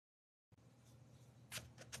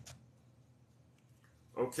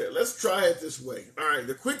Okay, let's try it this way. All right,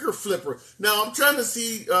 the quicker flipper. Now I'm trying to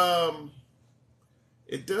see.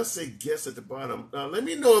 It does say guess at the bottom. Let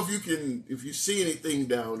me know if you see anything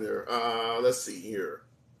down there. Let's see here.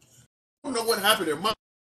 I don't know what happened there.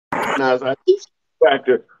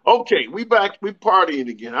 Factor. Okay, we back. We partying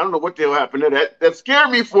again. I don't know what the hell happened there. That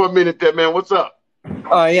scared me for a minute. There, man. What's up?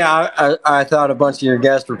 Oh yeah, I thought a bunch of your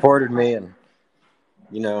guests reported me and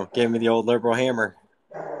gave me the old liberal hammer.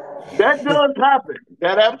 That does happen.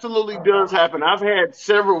 That absolutely does happen. I've had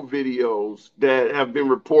several videos that have been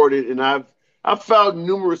reported, and I've filed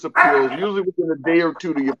numerous appeals. Usually within a day or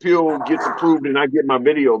two, the appeal gets approved, and I get my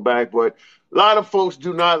video back. But a lot of folks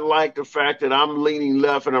do not like the fact that I'm leaning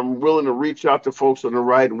left, and I'm willing to reach out to folks on the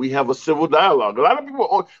right, and we have a civil dialogue. A lot of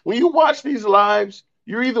people, when you watch these lives,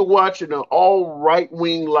 you're either watching an all right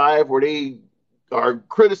wing live where they are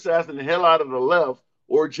criticizing the hell out of the left,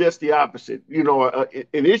 or just the opposite.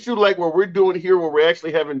 An issue like what we're doing here, where we're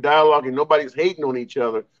actually having dialogue and nobody's hating on each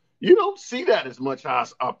other, you don't see that as much,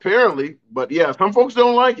 apparently. But yeah, some folks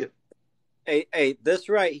don't like it. Hey, this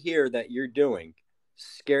right here that you're doing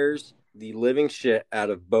scares the living shit out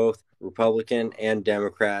of both Republican and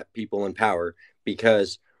Democrat people in power,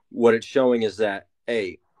 because what it's showing is that,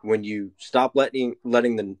 when you stop letting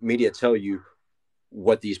the media tell you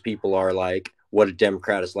what these people are like, what a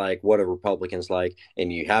Democrat is like, what a Republican's like,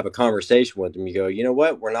 and you have a conversation with them, you go, you know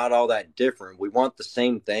what? We're not all that different. We want the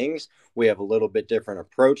same things. We have a little bit different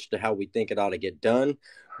approach to how we think it ought to get done,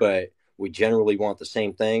 but we generally want the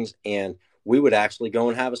same things, and we would actually go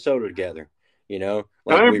and have a soda together, like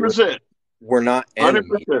 100%. We're not enemies.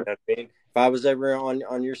 100%. You know what I mean? If I was ever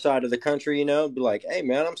on your side of the country, be like, hey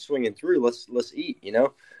man, I'm swinging through. Let's eat.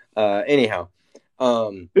 Anyhow.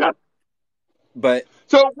 Yeah. But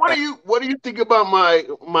so what do you think about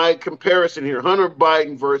my comparison here, Hunter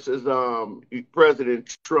Biden versus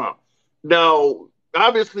President Trump? Now,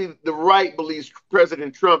 obviously, the right believes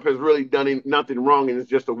President Trump has really done nothing wrong, and it's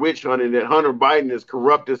just a witch hunt, and that Hunter Biden is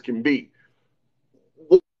corrupt as can be.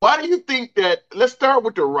 Why do you think that? Let's start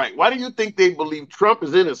with the right. Why do you think they believe Trump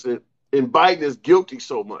is innocent and Biden is guilty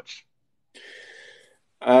so much?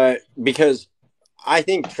 Because I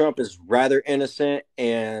think Trump is rather innocent,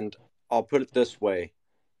 and I'll put it this way.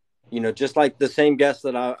 Just like the same guest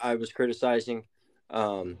that I was criticizing,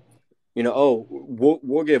 we'll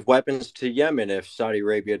give weapons to Yemen if Saudi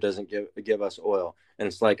Arabia doesn't give us oil. And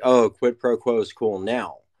it's like, oh, quid pro quo is cool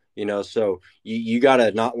now, so you got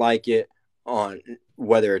to not like it on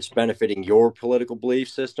whether it's benefiting your political belief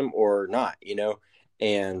system or not,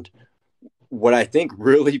 and what I think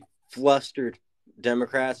really flustered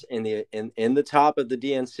Democrats in the top of the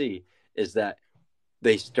DNC is that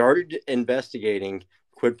they started investigating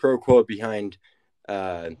quid pro quo behind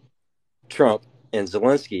Trump and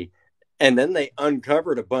Zelensky, and then they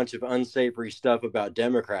uncovered a bunch of unsavory stuff about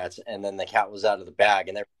Democrats, and then the cat was out of the bag,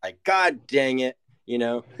 and they're like, God dang it,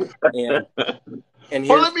 And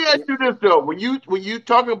well, let me ask you this though: when you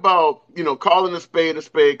talk about calling a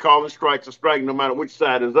spade, calling strikes a strike, no matter which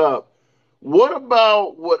side is up, what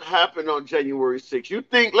about what happened on January 6th? You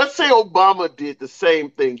think, let's say Obama did the same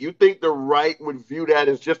thing, you think the right would view that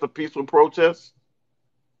as just a peaceful protest?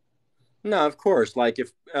 No, of course. Like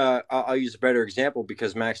if I'll use a better example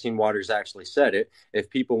because Maxine Waters actually said it. If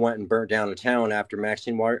people went and burnt down a town after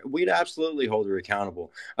Maxine Waters, we'd absolutely hold her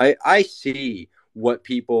accountable. I see what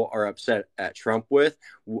people are upset at Trump with.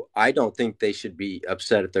 I don't think they should be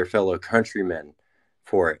upset at their fellow countrymen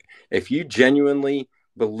for it. If you genuinely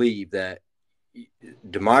believe that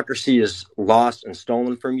democracy is lost and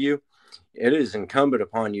stolen from you, it is incumbent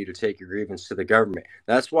upon you to take your grievance to the government.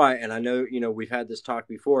 That's why, and I know, we've had this talk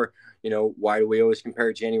before, why do we always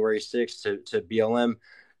compare January 6th to BLM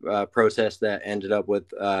protests that ended up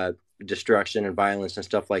with destruction and violence and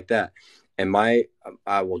stuff like that? And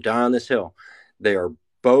I will die on this hill. They are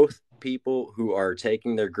both people who are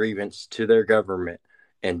taking their grievance to their government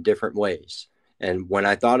in different ways. And when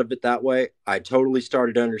I thought of it that way, I totally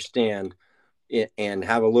started to understand and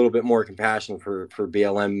have a little bit more compassion for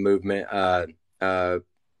BLM movement. What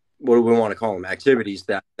do we want to call them? Activities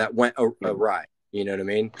that went awry. You know what I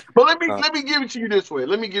mean? But let me give it to you this way. I'm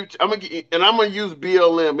gonna use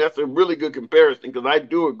BLM. That's a really good comparison because I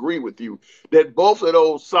do agree with you that both of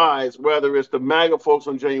those sides, whether it's the MAGA folks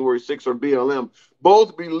on January 6th or BLM,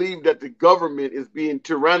 both believe that the government is being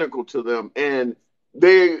tyrannical to them, and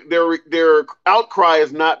their outcry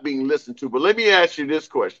is not being listened to. But let me ask you this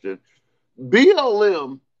question: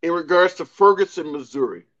 BLM, in regards to Ferguson,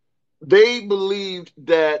 Missouri, they believed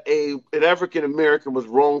that an African American was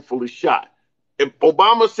wrongfully shot. If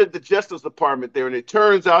Obama sent the Justice Department there, and it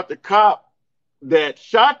turns out the cop that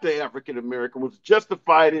shot the African American was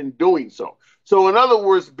justified in doing so. So, in other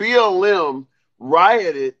words, BLM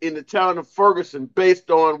rioted in the town of Ferguson based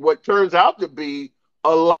on what turns out to be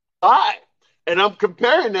a lie. And I'm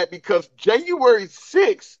comparing that because January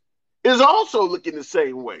 6th is also looking the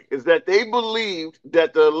same way, is that they believed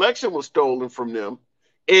that the election was stolen from them.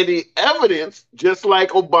 And the evidence, just like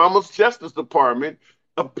Obama's Justice Department,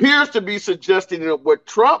 appears to be suggesting that what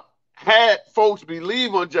Trump had folks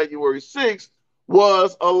believe on January 6th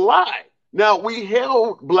was a lie. Now, we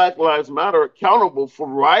held Black Lives Matter accountable for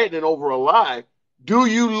rioting over a lie. Do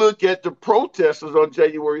you look at the protesters on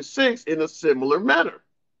January 6th in a similar manner?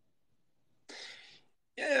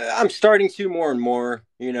 Yeah, I'm starting to more and more,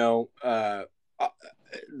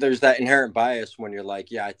 there's that inherent bias when you're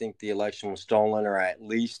like, yeah, I think the election was stolen, or I at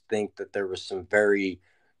least think that there was some very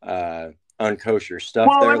unkosher stuff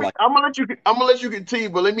Well, there. Like, I'm gonna let you continue,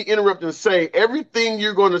 but let me interrupt and say everything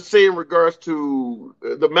you're going to say in regards to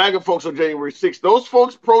the MAGA folks on January 6th. Those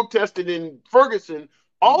folks protested in Ferguson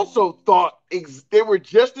also thought they were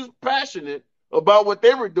just as passionate about what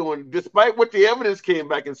they were doing, despite what the evidence came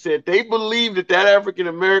back and said. They believed that that African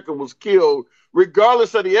American was killed,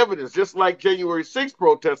 regardless of the evidence. Just like January 6th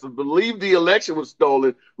protesters believed the election was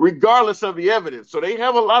stolen, regardless of the evidence. So they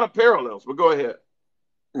have a lot of parallels. But go ahead.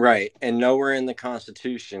 right. And nowhere in the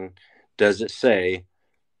Constitution does it say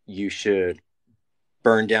you should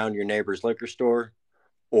burn down your neighbor's liquor store,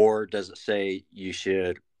 or does it say you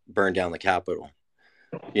should burn down the Capitol?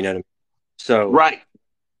 You know what I mean? So Right.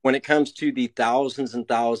 when it comes to the thousands and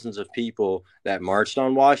thousands of people that marched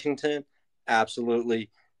on Washington, absolutely,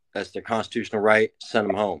 that's their constitutional right. Send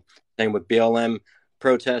them home. Same with BLM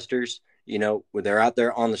protesters. When they're out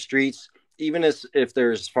there on the streets, even if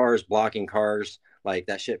they're as far as blocking cars, like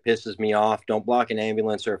that shit pisses me off. Don't block an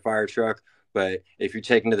ambulance or a fire truck. But if you're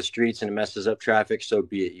taking to the streets and it messes up traffic, so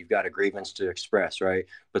be it. You've got a grievance to express, right?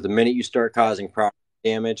 But the minute you start causing property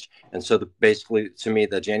damage, and so basically, to me,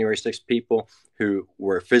 the January 6th people who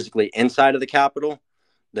were physically inside of the Capitol,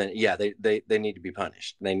 then yeah, they need to be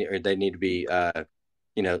punished. They need to be,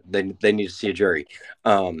 they need to see a jury,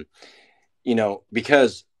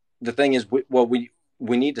 because the thing is,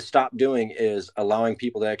 we need to stop doing is allowing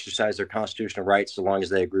people to exercise their constitutional rights so long as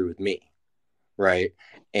they agree with me, right?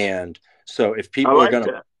 And so if I people are like going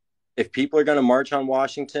to that. march on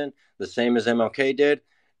Washington the same as MLK did,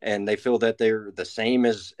 and they feel that they're the same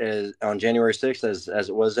as on January 6th as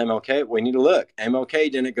it was MLK, we need to look.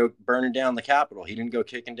 MLK didn't go burning down the Capitol. He didn't go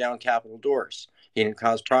kicking down Capitol doors. He didn't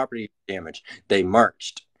cause property damage. They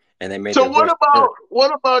marched and they made So their voice heard.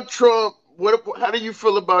 what about Trump? How do you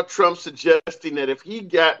feel about Trump suggesting that if he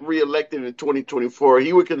got reelected in 2024,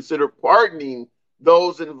 he would consider pardoning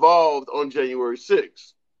those involved on January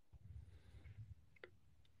 6th?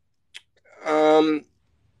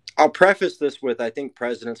 I'll preface this with, I think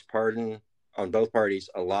presidents pardon on both parties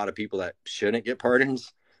a lot of people that shouldn't get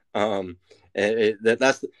pardons. That's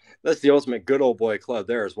the ultimate good old boy club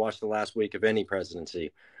there, is watch the last week of any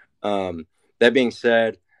presidency. That being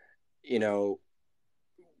said,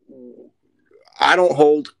 I don't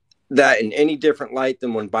hold that in any different light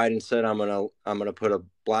than when Biden said, I'm gonna put a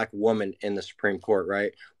black woman in the Supreme Court,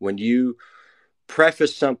 right? When you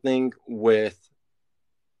preface something with,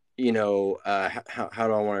 how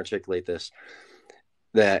do I want to articulate this?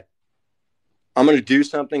 That I'm going to do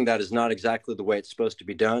something that is not exactly the way it's supposed to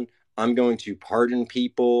be done. I'm going to pardon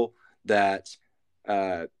people that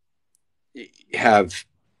have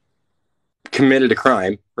committed a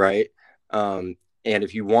crime, right? And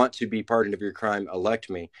if you want to be pardoned of your crime,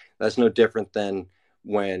 elect me. That's no different than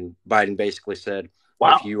when Biden basically said, if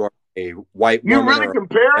Wow. you are a white You woman really or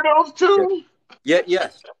compare those two? yeah,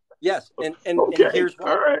 yes, and Okay. here's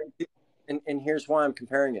why. All right. And here's why I'm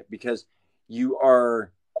comparing it, because you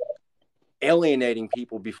are alienating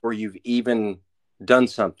people before you've even done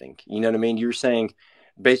something. You know what I mean? You're saying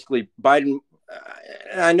basically Biden,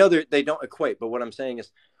 I know they don't equate, but what I'm saying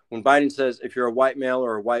is when Biden says if you're a white male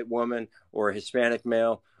or a white woman or a Hispanic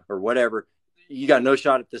male or whatever, you got no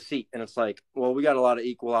shot at the seat. And it's like, well, we got a lot of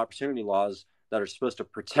equal opportunity laws that are supposed to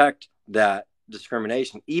protect that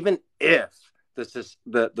discrimination, even if this is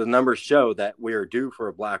the numbers show that we are due for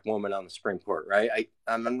a black woman on the Supreme Court, right?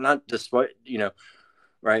 I'm not just,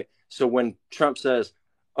 right? So when Trump says,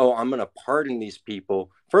 oh, I'm going to pardon these people,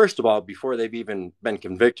 first of all, before they've even been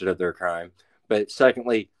convicted of their crime, but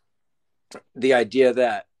secondly, the idea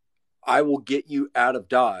that I will get you out of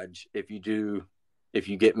Dodge if you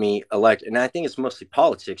get me elected. And I think it's mostly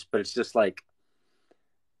politics, but it's just like,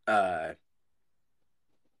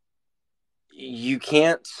 you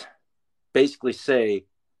can't basically say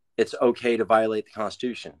it's okay to violate the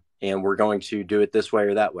Constitution and we're going to do it this way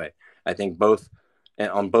or that way. I think both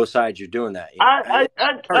on both sides you're doing that. I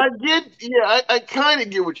get, yeah, I kind of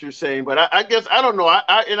get what you're saying, but I guess I don't know.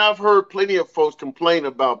 And I've heard plenty of folks complain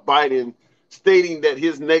about Biden stating that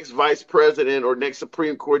his next vice president or next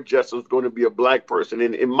Supreme Court justice is going to be a black person.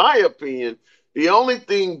 And in my opinion, the only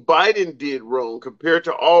thing Biden did wrong compared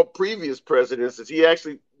to all previous presidents is he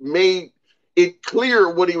actually made it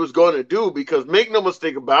clear what he was going to do. Because make no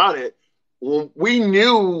mistake about it, we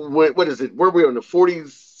knew what is it? Where we on the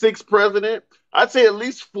 46th president? I'd say at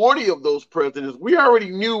least 40 of those presidents, we already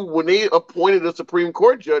knew when they appointed a Supreme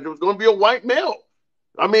Court judge, it was going to be a white male.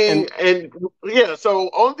 I mean, and yeah, so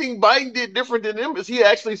only thing Biden did different than him is he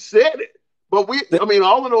actually said it. But I mean,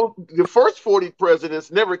 all of those, the first 40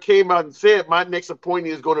 presidents never came out and said, my next appointee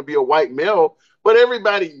is going to be a white male. But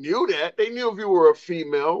everybody knew that. They knew if you were a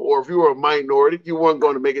female or if you were a minority, you weren't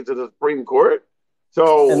going to make it to the Supreme Court.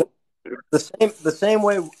 So the same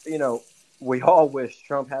way, we all wish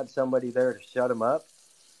Trump had somebody there to shut him up.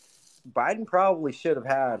 Biden probably should have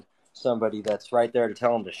had somebody that's right there to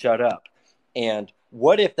tell him to shut up. And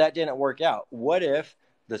what if that didn't work out? What if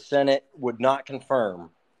the Senate would not confirm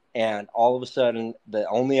and all of a sudden the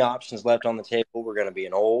only options left on the table were going to be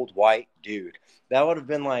an old white dude? That would have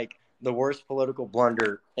been like the worst political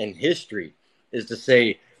blunder in history, is to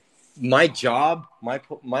say, my job,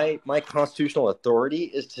 my constitutional authority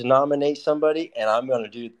is to nominate somebody, and I'm going to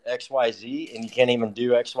do XYZ, and you can't even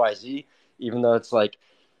do XYZ, even though it's like,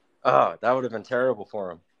 oh, that would have been terrible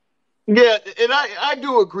for him. Yeah, and I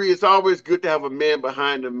do agree. It's always good to have a man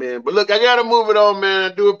behind a man. But look, I got to move it on,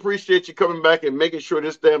 man. I do appreciate you coming back and making sure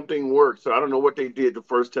this damn thing works. So I don't know what they did the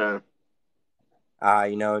first time.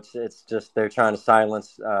 It's just they're trying to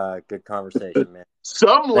silence good conversation, man.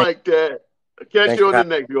 Something like that. Catch you on the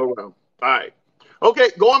next go around. All right. Okay,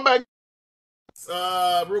 going back.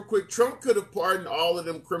 Real quick, Trump could have pardoned all of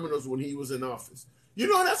them criminals when he was in office.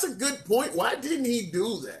 That's a good point. Why didn't he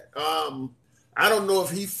do that? I don't know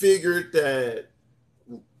if he figured that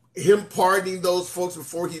him pardoning those folks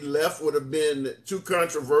before he left would have been too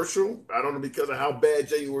controversial. I don't know, because of how bad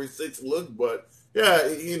January 6th looked. But, yeah,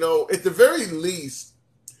 at the very least,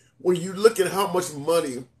 when you look at how much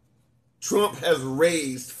money Trump has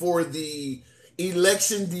raised for the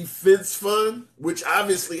election defense fund, which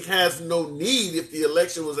obviously has no need if the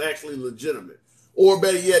election was actually legitimate. Or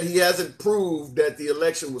better yet, he hasn't proved that the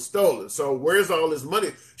election was stolen. So where's all this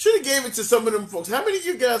money? Should have gave it to some of them folks. How many of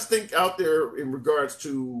you guys think out there in regards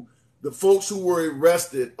to the folks who were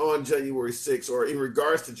arrested on January 6th or in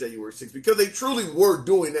regards to January 6th? Because they truly were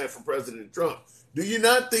doing that for President Trump. Do you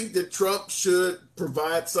not think that Trump should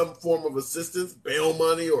provide some form of assistance, bail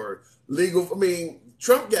money or legal? I mean,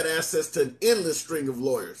 Trump got access to an endless string of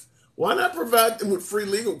lawyers. Why not provide them with free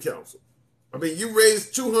legal counsel? I mean, you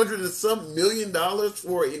raised $200 and some million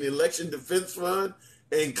for an election defense fund,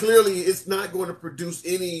 and clearly it's not going to produce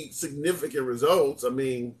any significant results. I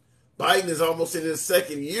mean, Biden is almost in his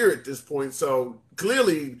second year at this point, so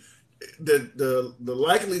clearly the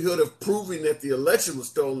likelihood of proving that the election was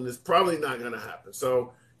stolen is probably not going to happen.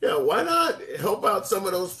 So, yeah, why not help out some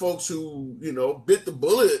of those folks who, bit the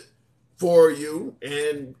bullet for you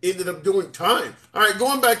and ended up doing time? All right,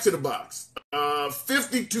 going back to the box.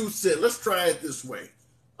 52 cents. Let's try it this way.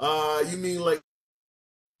 You mean like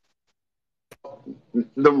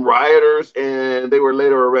the rioters and they were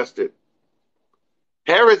later arrested?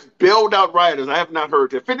 Harris bailed out rioters. I have not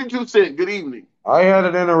heard that. 52 cents. Good evening. I had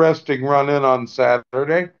an interesting run-in on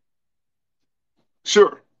Saturday.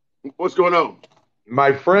 Sure. What's going on?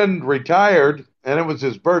 My friend retired, and it was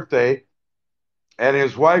his birthday, and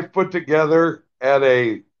his wife put together at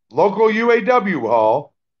a local UAW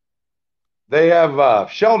hall. They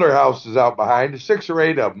have shelter houses out behind, 6 or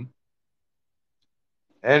 8 of them.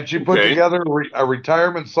 And she put together a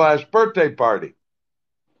retirement/birthday party.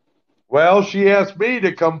 Well, she asked me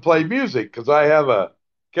to come play music because I have a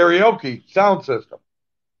karaoke sound system.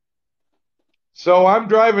 So I'm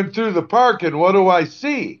driving through the park, and what do I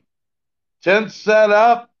see? Tents set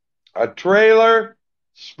up, a trailer,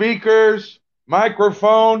 speakers,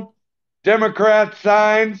 microphone, Democrat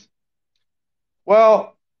signs.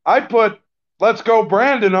 Well, I put "Let's Go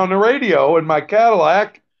Brandon" on the radio in my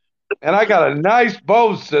Cadillac, and I got a nice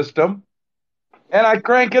Bose system, and I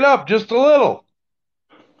crank it up just a little.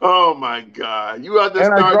 Oh, my God. You out there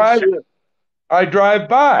starting shit. I drive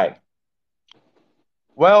by.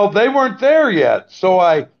 Well, they weren't there yet, so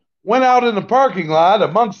I went out in the parking lot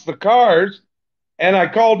amongst the cars, and I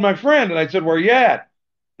called my friend, and I said, "Where you at?"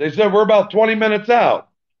 They said, "We're about 20 minutes out."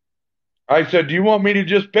 I said, "Do you want me to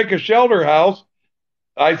just pick a shelter house?"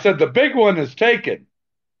 I said, "The big one is taken."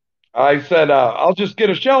 I said, "I'll just get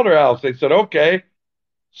a shelter house." They said, "Okay."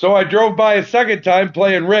 So I drove by a second time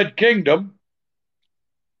playing Red Kingdom.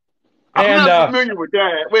 I'm And not familiar with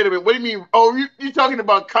that. Wait a minute. What do you mean? Oh, you're talking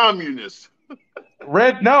about communists.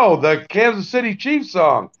 no, the Kansas City Chiefs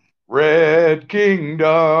song. Red Kingdom,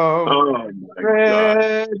 Oh my God.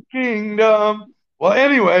 Red Kingdom. Well,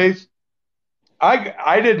 anyways,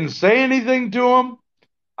 I didn't say anything to him.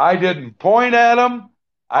 I didn't point at him.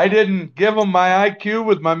 I didn't give him my IQ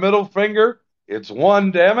with my middle finger. It's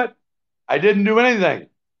one, damn it. I didn't do anything.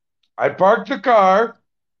 I parked the car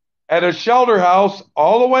at a shelter house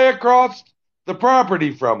all the way across the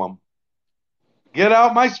property from him. Get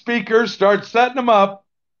out my speakers, start setting them up,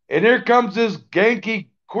 and here comes this ganky,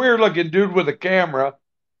 queer looking dude with a camera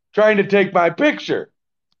trying to take my picture.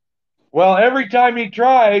 Well, every time he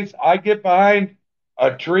tries, I get behind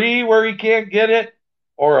a tree where he can't get it,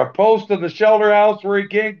 or a post in the shelter house where he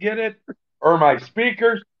can't get it, or my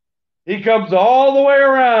speakers. He comes all the way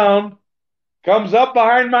around, comes up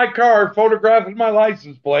behind my car, photographing my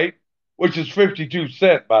license plate, which is 52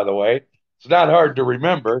 cents, by the way. It's not hard to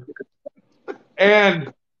remember.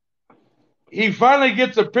 And he finally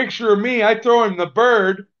gets a picture of me. I throw him the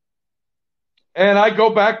bird, and I go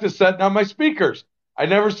back to setting on my speakers. I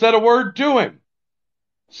never said a word to him.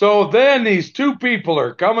 So then these two people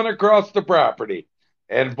are coming across the property,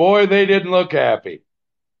 and boy, they didn't look happy.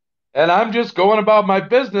 And I'm just going about my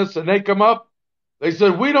business, and they come up. They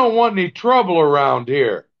said, "We don't want any trouble around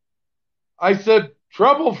here." I said,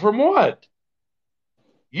 "Trouble from what?"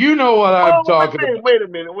 You know what I'm Oh, talking about. wait a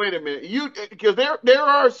minute. Because there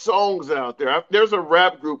are songs out there. There's a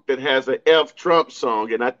rap group that has an F Trump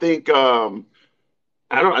song, and I think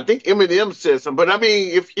I think Eminem said something. But I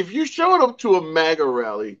mean, if you showed up to a MAGA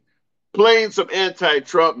rally playing some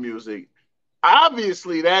anti-Trump music,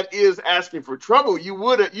 obviously that is asking for trouble. You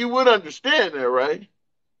would understand that, right?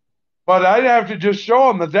 But I'd have to just show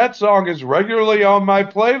them that that song is regularly on my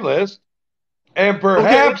playlist, and Okay,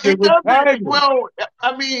 perhaps it it would doesn't. tag me. Well,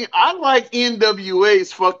 I mean, I like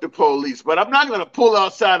NWA's "Fuck the Police," but I'm not going to pull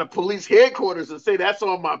outside of police headquarters and say that's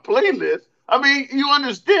on my playlist. I mean, you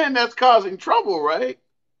understand that's causing trouble, right?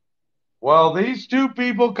 Well, these two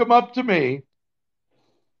people come up to me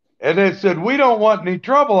and they said, "We don't want any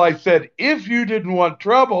trouble." I said, "If you didn't want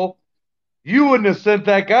trouble, you wouldn't have sent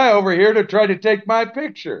that guy over here to try to take my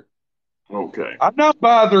picture. Okay. I'm not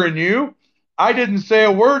bothering you. I didn't say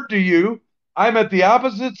a word to you. I'm at the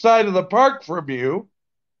opposite side of the park from you.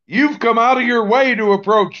 You've come out of your way to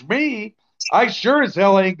approach me. I sure as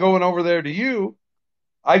hell ain't going over there to you."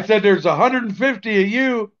 I said, "There's 150 of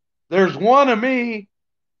you. There's one of me."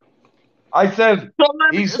 I said, So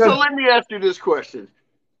let me he so says, let me ask you this question.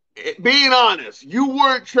 Being honest, you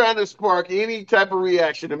weren't trying to spark any type of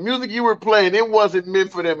reaction. The music you were playing, it wasn't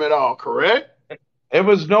meant for them at all, correct? it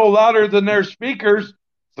was no louder than their speakers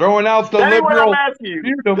throwing out the That ain't what I'm liberal asking you.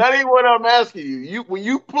 freedom. That ain't what I'm asking you. You when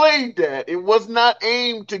you played that, it was not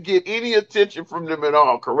aimed to get any attention from them at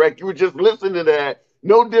all, correct? You were just listening to that,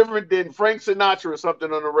 no different than Frank Sinatra or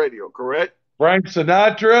something on the radio, correct? Frank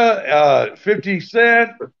Sinatra, 50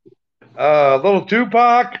 Cent, little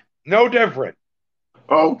Tupac, no different.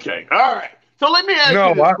 Okay, all right. So let me ask No, you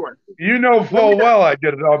this question. you know Let me full well I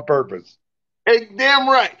did it on purpose. Hey, damn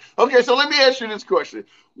right. Okay, so let me ask you this question.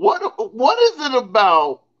 What is it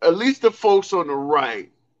about, at least the folks on the right,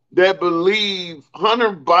 that believe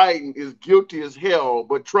Hunter Biden is guilty as hell,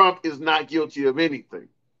 but Trump is not guilty of anything?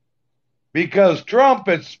 Because Trump,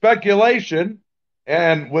 it's speculation,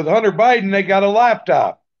 and with Hunter Biden, they got a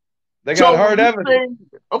laptop. They got So when hard you evidence say,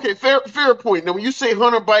 okay, fair point. Now, when you say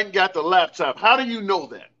Hunter Biden got the laptop, how do you know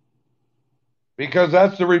that? because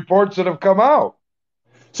that's the reports that have come out.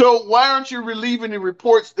 So why aren't you relieving the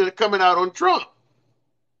reports that are coming out on Trump?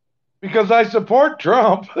 Because I support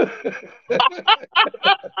Trump. At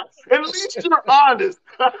least you're honest.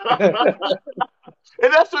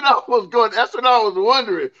 And that's what I was going. That's what I was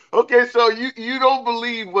wondering. Okay, so you don't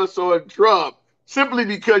believe what's on Trump simply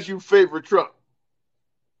because you favor Trump.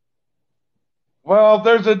 Well,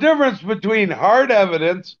 there's a difference between hard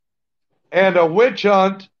evidence and a witch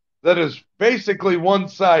hunt that is basically one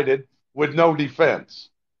sided with no defense.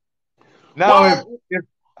 Now, Well, if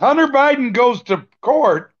Hunter Biden goes to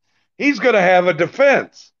court, he's going to have a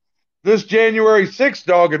defense. This January 6th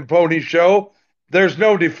dog and pony show, there's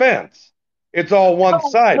no defense. It's all one no,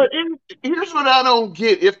 but sided. here's what I don't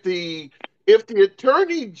get: if the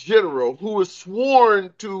attorney general, who is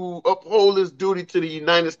sworn to uphold his duty to the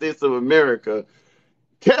United States of America,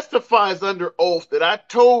 testifies under oath that I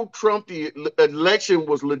told Trump the election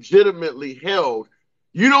was legitimately held,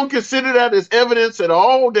 you don't consider that as evidence at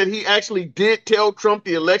all that he actually did tell Trump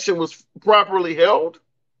the election was properly held?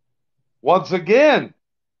 Once again,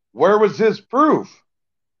 where was his proof?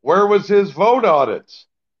 Where was his vote audits?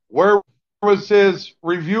 Where was his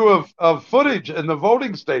review of footage in the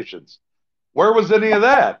voting stations? Where was any of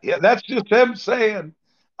that? Yeah, that's just him saying,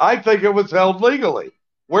 I think it was held legally.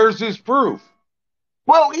 Where's his proof?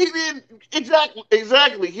 Well, he didn't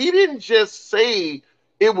exactly. He didn't just say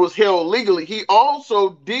it was held legally. He also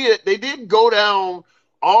did. They did go down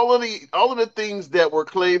all of the things that were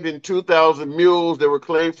claimed in 2000 mules, that were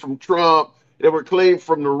claimed from Trump, that were claimed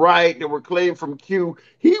from the right, that were claimed from Q.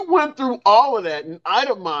 He went through all of that and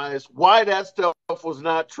itemized why that stuff was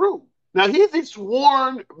not true. Now he's a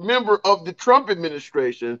sworn member of the Trump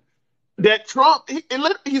administration, that Trump,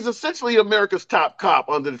 he's essentially America's top cop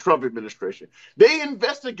under the Trump administration. They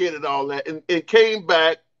investigated all that and came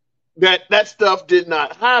back that that stuff did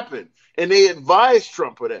not happen. And they advised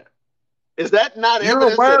Trump of that. Is that not You're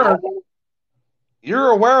evidence at aware. all?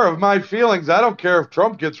 You're aware of my feelings. I don't care if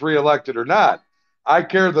Trump gets reelected or not. I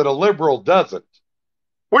care that a liberal doesn't.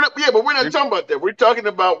 But we're not talking about that. We're talking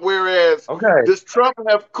about whereas Okay. does Trump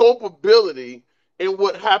have culpability in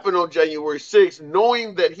what happened on January 6th,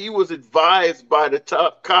 knowing that he was advised by the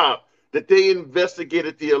top cop that they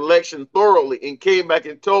investigated the election thoroughly and came back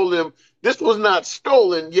and told him this was not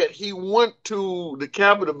stolen, yet he went to the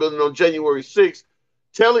Capitol building on January 6th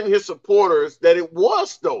telling his supporters that it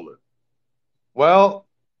was stolen. Well,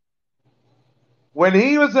 when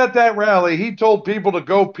he was at that rally, he told people to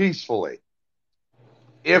go peacefully.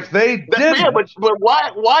 If they didn't, but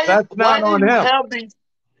why that's not do on you him. have these?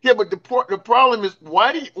 Yeah, but the problem is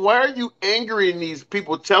why are you angering these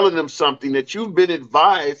people, telling them something that you've been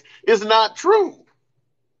advised is not true?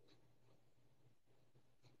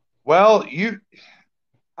 Well,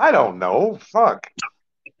 I don't know. Fuck.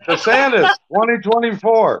 DeSantis,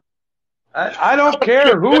 2024. I don't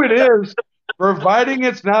care who it is, providing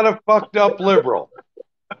it's not a fucked up liberal.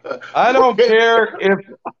 I don't care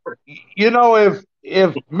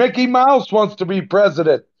if Mickey Mouse wants to be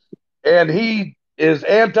president and he is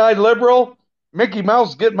anti-liberal, Mickey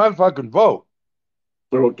Mouse get my fucking vote.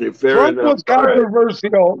 Okay, fair Trump enough. was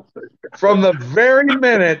controversial from the very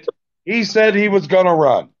minute he said he was going to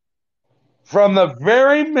run. From the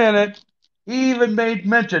very minute he even made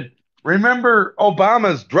mention. Remember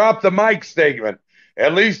Obama's drop the mic statement.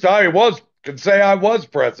 At least can say I was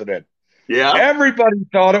president. Yeah. Everybody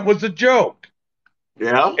thought it was a joke.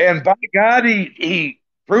 Yeah. And by God, he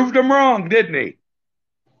proved them wrong, didn't he?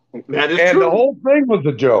 That is and true. The whole thing was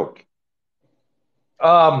a joke.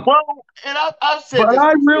 Well, and I've said but this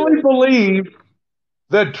I before. really believe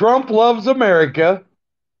that Trump loves America,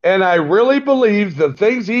 and I really believe the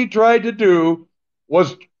things he tried to do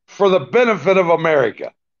was for the benefit of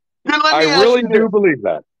America. I really do believe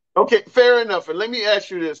that. Okay, fair enough. And let me ask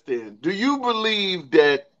you this then. Do you believe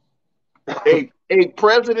that a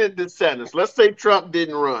President DeSantis, let's say Trump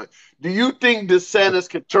didn't run, do you think DeSantis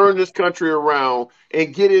could turn this country around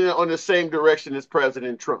and get in on the same direction as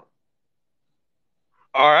President Trump?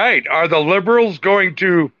 All right. Are the liberals going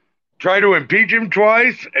to try to impeach him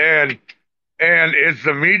twice? And is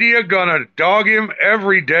the media going to dog him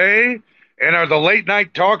every day? And are the late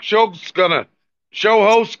night talk show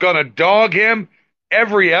hosts going to dog him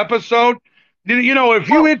every episode? If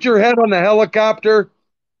you hit your head on the helicopter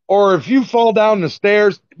or if you fall down the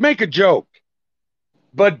stairs, make a joke.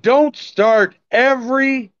 But don't start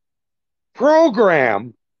every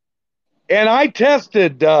program. And I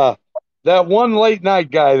tested that one late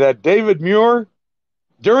night guy, that David Muir.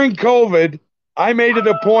 During COVID, I made it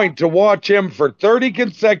a point to watch him for 30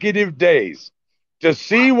 consecutive days to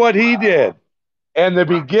see what he did. And the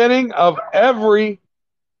beginning of every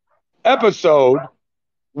episode,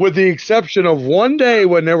 with the exception of one day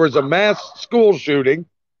when there was a mass school shooting,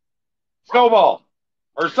 snowball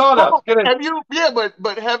or sawdust. Did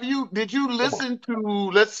you listen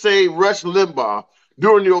to, let's say, Rush Limbaugh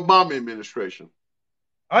during the Obama administration?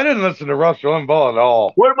 I didn't listen to Rush Limbaugh at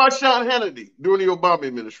all. What about Sean Hannity during the Obama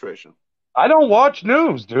administration? I don't watch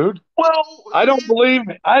news, dude. Well, I don't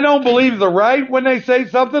believe the right when they say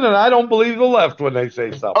something, and I don't believe the left when they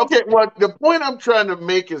say something. Okay, well, the point I'm trying to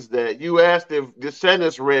make is that you asked if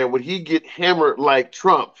DeSantis ran, would he get hammered like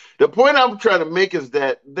Trump? The point I'm trying to make is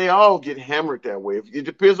that they all get hammered that way. It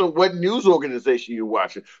depends on what news organization you're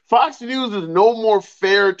watching. Fox News is no more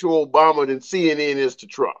fair to Obama than CNN is to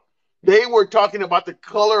Trump. They were talking about the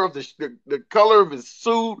color of the color of his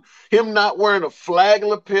suit, him not wearing a flag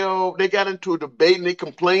lapel. They got into a debate and they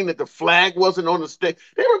complained that the flag wasn't on the stage.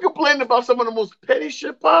 They were complaining about some of the most petty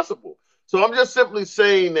shit possible. So I'm just simply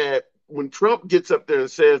saying that when Trump gets up there and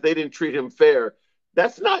says they didn't treat him fair,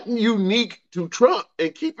 that's not unique to Trump.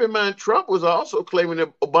 And keep in mind, Trump was also claiming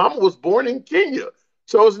that Obama was born in Kenya.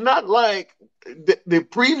 So it's not like the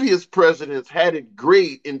previous presidents had it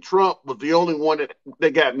great, and Trump was the only one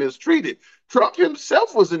that got mistreated. Trump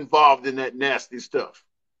himself was involved in that nasty stuff.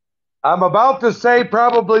 I'm about to say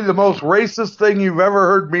probably the most racist thing you've ever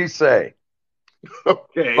heard me say.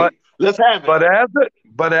 Okay, but let's have it.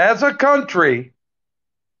 But as a country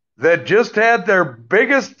that just had their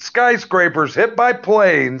biggest skyscrapers hit by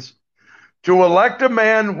planes, to elect a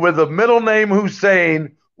man with a middle name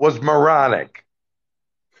Hussein was moronic.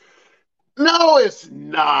 No, it's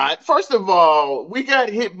not. First of all, we got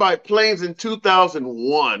hit by planes in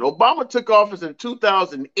 2001. Obama took office in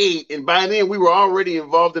 2008, and by then we were already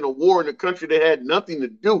involved in a war in a country that had nothing to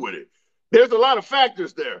do with it. There's a lot of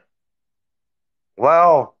factors there.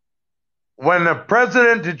 Well, when the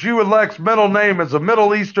president that you elect's middle name is a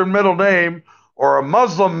Middle Eastern middle name or a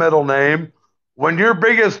Muslim middle name, when your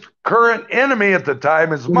biggest current enemy at the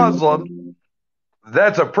time is Muslim,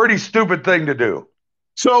 that's a pretty stupid thing to do.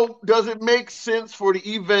 So, does it make sense for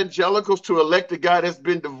the evangelicals to elect a guy that's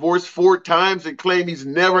been divorced 4 times and claim he's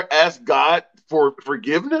never asked God for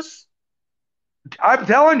forgiveness? I'm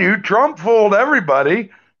telling you, Trump fooled everybody.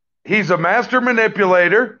 He's a master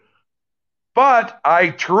manipulator. But I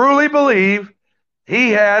truly believe he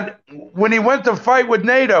had, when he went to fight with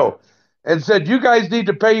NATO and said, you guys need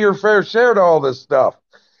to pay your fair share to all this stuff.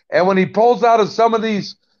 And when he pulls out of some of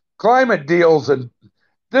these climate deals and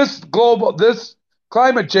this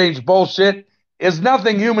climate change bullshit is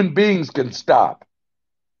nothing human beings can stop.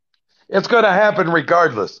 It's going to happen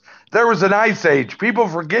regardless. There was an ice age. People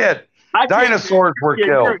forget. Dinosaurs were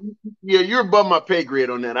killed. You're above my pay grade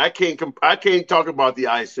on that. I can't talk about the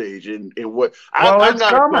ice age and what. Well, I'm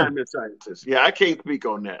not a climate scientist. Yeah, I can't speak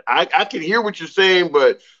on that. I can hear what you're saying,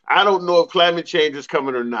 but I don't know if climate change is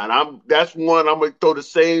coming or not. That's one. I'm gonna throw the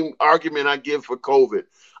same argument I give for COVID.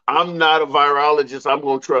 I'm not a virologist. I'm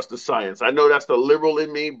gonna trust the science. I know that's the liberal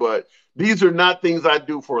in me, but these are not things I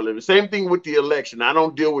do for a living. Same thing with the election. I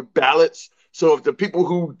don't deal with ballots. So if the people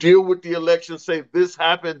who deal with the election say this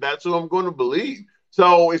happened, that's who I'm going to believe.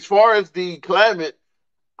 So as far as the climate,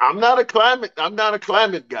 I'm not a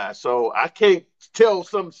climate guy. So I can't tell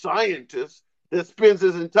some scientist that spends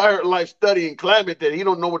his entire life studying climate that he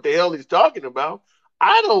don't know what the hell he's talking about.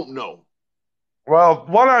 I don't know. Well,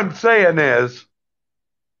 what I'm saying is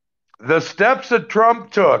the steps that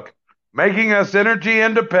Trump took, making us energy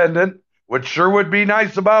independent, which sure would be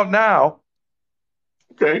nice about now.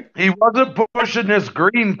 Okay. He wasn't pushing this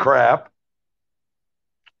green crap.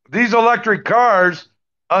 These electric cars,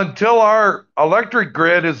 until our electric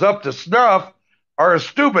grid is up to snuff, are a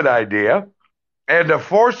stupid idea. And to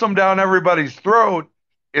force them down everybody's throat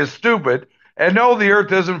is stupid. And no, the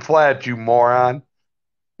earth isn't flat, you moron.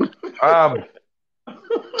 All right,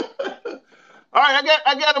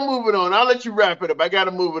 I got to move it on. I'll let you wrap it up. I got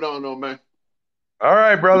to move it on, though, man. All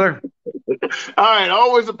right, brother. All right,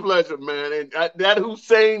 always a pleasure, man. And that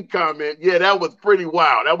Hussein comment, yeah, that was pretty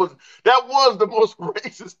wild. That was the most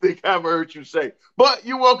racist thing I ever heard you say. But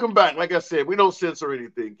you're welcome back. Like I said, we don't censor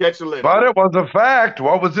anything. Catch you later. But it was a fact.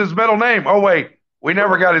 What was his middle name? Oh, wait. We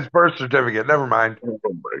never got his birth certificate. Never mind.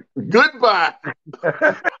 Goodbye.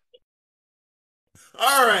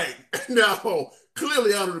 All right. Now,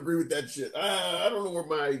 clearly, I don't agree with that shit. I don't know where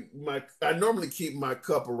my I normally keep my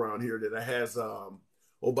cup around here that has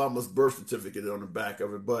Obama's birth certificate on the back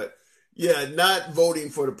of it, but yeah, not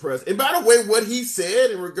voting for the president. And by the way, what he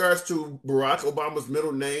said in regards to Barack Obama's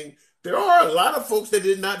middle name, there are a lot of folks that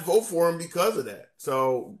did not vote for him because of that.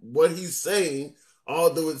 So what he's saying,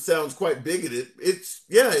 although it sounds quite bigoted,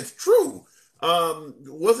 it's true.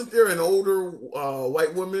 Wasn't there an older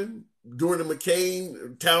white woman during the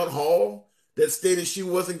McCain town hall that stated she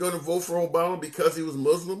wasn't going to vote for Obama because he was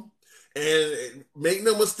Muslim? And make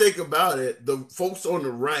no mistake about it, the folks on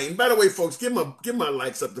the right, and by the way, folks, give my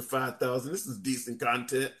likes up to 5,000. This is decent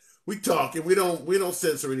content. We talking, we don't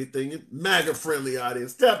censor anything. MAGA friendly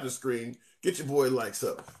audience. Tap the screen, get your boy likes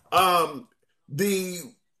up. The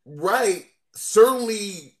right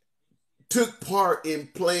certainly took part in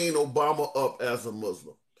playing Obama up as a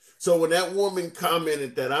Muslim. So when that woman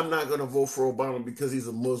commented that I'm not going to vote for Obama because he's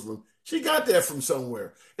a Muslim, she got that from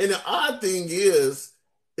somewhere. And the odd thing is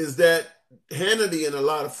that Hannity and a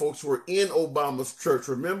lot of folks were in Obama's church.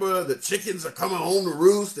 Remember, the chickens are coming home to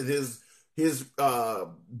roost, and his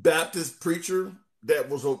Baptist preacher that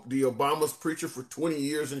was the Obama's preacher for 20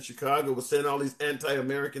 years in Chicago was saying all these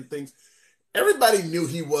anti-American things. Everybody knew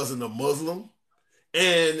he wasn't a Muslim,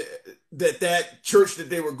 and that church that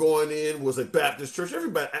they were going in was a Baptist church.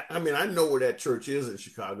 Everybody, I mean, I know where that church is in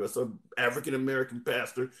Chicago. It's an African-American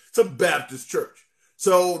pastor. It's a Baptist church.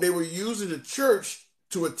 So they were using the church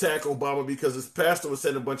to attack Obama because his pastor was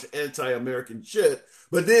saying a bunch of anti-American shit.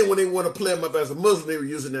 But then when they want to play him up as a Muslim, they were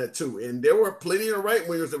using that too. And there were plenty of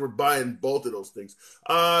right-wingers that were buying both of those things.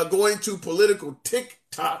 Going to political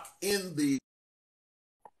TikTok in the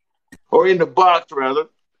box, rather.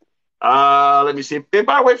 Let me see. And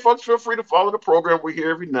by the way, folks, feel free to follow the program. We're here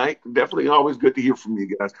every night. Definitely always good to hear from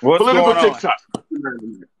you guys. What's Political going on? TikTok.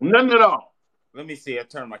 None at all. Let me see. I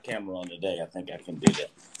turned my camera on today. I think I can do that.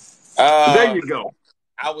 There you go.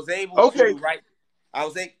 I was able to write. I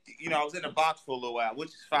was in the box for a little while, which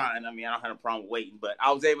is fine. I mean, I don't have a problem waiting, but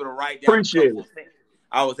I was able to write down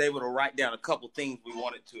I was able to write down a couple things we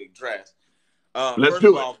wanted to address. First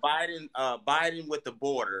of all, Biden with the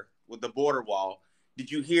border wall. Did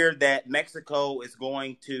you hear that Mexico is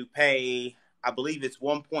going to pay, I believe it's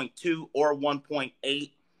 1.2 or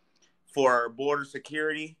 1.8 for border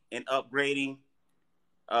security and upgrading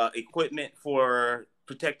equipment for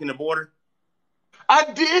protecting the border?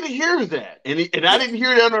 I did hear that, and I didn't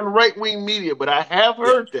hear that on the right-wing media, but I have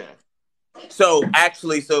heard that. So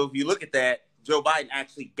if you look at that, Joe Biden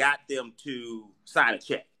actually got them to sign a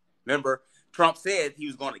check. Remember, Trump said he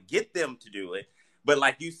was going to get them to do it, but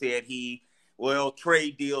like you said,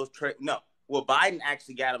 trade deals. Well, Biden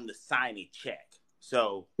actually got him to sign a check.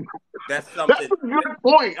 So that's something. That's a good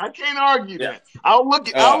point. I can't argue that. I'll look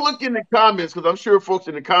in the comments because I'm sure folks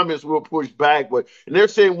in the comments will push back. And they're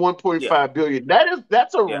saying 1.5 billion.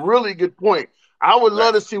 That's a really good point. I would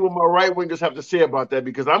love to see what my right wingers have to say about that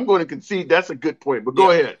because I'm going to concede that's a good point. But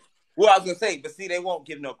go ahead. Well, I was going to say, but see, they won't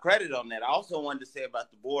give no credit on that. I also wanted to say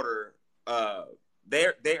about the border.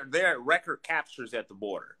 They're at record captures at the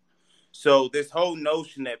border. So this whole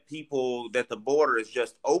notion that the border is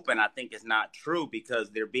just open, I think is not true because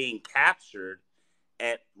they're being captured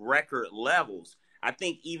at record levels. I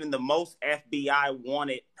think even the most FBI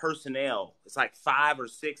wanted personnel, it's like 5 or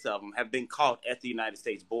 6 of them, have been caught at the United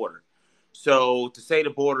States border. So to say the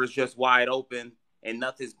border is just wide open and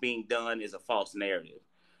nothing's being done is a false narrative.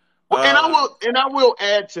 Well, and I will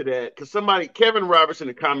add to that because Kevin Roberts in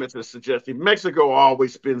the comments has suggested Mexico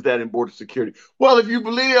always spends that in border security. Well, if you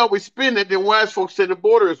believe they always spend it, then why is folks saying the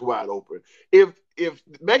border is wide open? If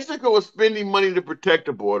Mexico is spending money to protect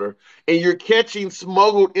the border and you're catching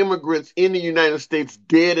smuggled immigrants in the United States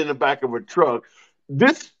dead in the back of a truck,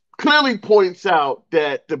 this clearly points out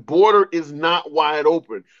that the border is not wide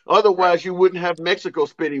open. Otherwise, you wouldn't have Mexico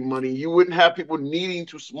spending money. You wouldn't have people needing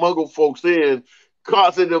to smuggle folks in,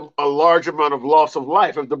 causing them a large amount of loss of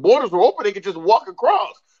life. If the borders were open, they could just walk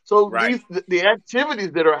across. So the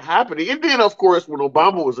activities that are happening, and then, of course, when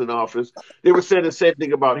Obama was in office, they were saying the same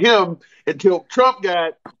thing about him until Trump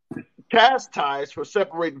got chastised for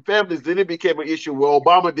separating families. Then it became an issue where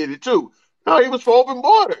Obama did it too. No, he was for open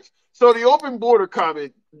borders. So the open border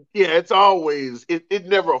comment, it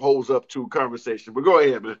never holds up to conversation. But go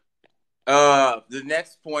ahead, man. The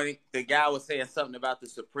next point, the guy was saying something about the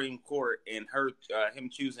Supreme Court and him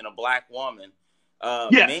choosing a black woman.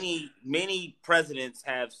 Many presidents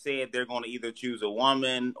have said they're going to either choose a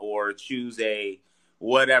woman or choose a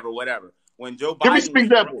whatever. When Joe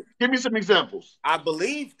Biden give me some examples. I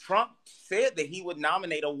believe Trump said that he would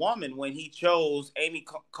nominate a woman when he chose Amy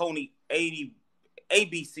Coney,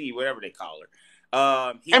 ABC, whatever they call her.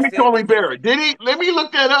 Amy Coney Barrett. Did he? Let me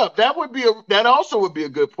look that up. That also would be a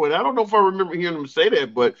good point. I don't know if I remember hearing him say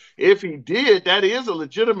that, but if he did, that is a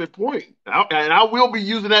legitimate point. And I will be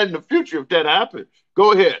using that in the future if that happens.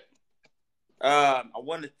 Go ahead. I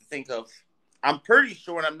wanted to think of, I'm pretty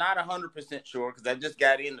sure, and I'm not 100% sure because I just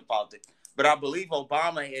got into politics, but I believe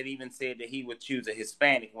Obama had even said that he would choose a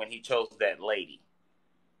Hispanic when he chose that lady.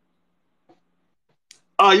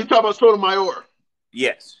 You talking about Sotomayor?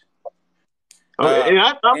 Yes. Okay, and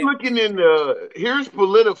I'm looking in here's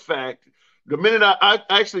PolitiFact. The minute I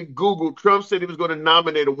actually Googled, Trump said he was going to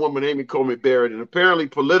nominate a woman, Amy Coney Barrett, and apparently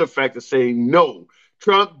PolitiFact is saying no.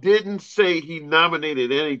 Trump didn't say he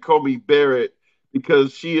nominated Amy Coney Barrett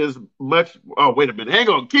because she is much. Oh, wait a minute, hang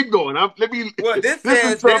on, keep going. This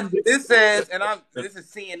says, and this is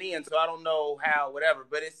CNN, so I don't know how, whatever,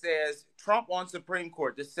 but it says Trump on Supreme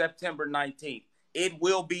Court this September 19th. It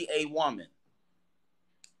will be a woman.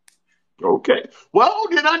 Okay. Well,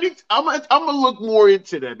 then I'm gonna look more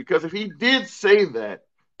into that because if he did say that,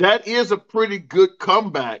 that is a pretty good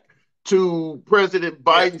comeback to President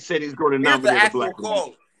Biden said he's going to nominate a black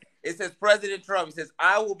woman. It says President Trump. He says,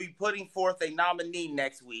 "I will be putting forth a nominee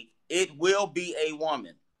next week. It will be a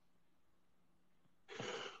woman."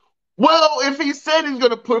 Well, if he said he's going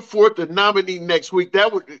to put forth the nominee next week,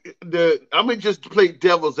 that would I'm gonna just play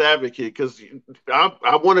devil's advocate because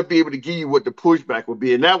I want to be able to give you what the pushback would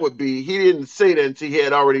be, and that would be he didn't say that until he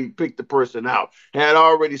had already picked the person out, had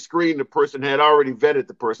already screened the person, had already vetted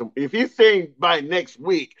the person. If he's saying by next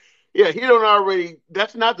week, yeah, he don't already.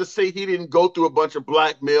 That's not to say he didn't go through a bunch of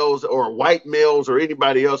black males or white males or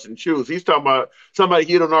anybody else and choose. He's talking about somebody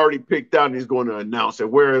he don't already picked out and he's going to announce it.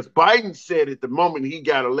 Whereas Biden said at the moment he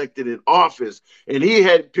got elected in office and he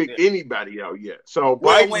hadn't picked anybody out yet. So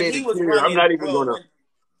Well, Biden when made he it was clear. I'm running, not even going to.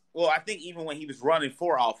 well, I think even when he was running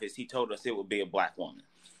for office, he told us it would be a black woman.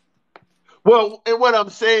 Well, and what I'm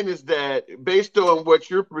saying is that based on what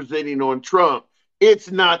you're presenting on Trump,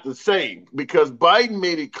 it's not the same because Biden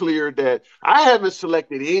made it clear that I haven't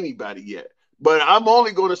selected anybody yet, but I'm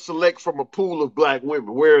only going to select from a pool of black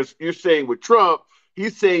women. Whereas you're saying with Trump,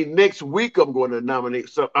 he's saying next week I'm going to nominate.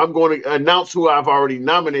 So I'm going to announce who I've already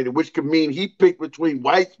nominated, which could mean he picked between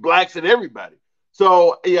whites, blacks, and everybody.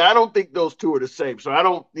 So yeah, I don't think those two are the same. So I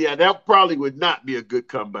don't. Yeah, that probably would not be a good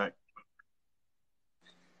comeback.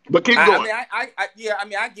 But keep going.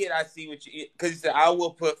 I see what you, because he said, I will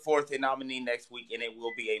put forth a nominee next week and it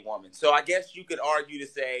will be a woman. So I guess you could argue to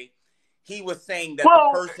say he was saying that the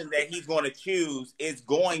person that he's going to choose is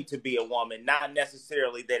going to be a woman, not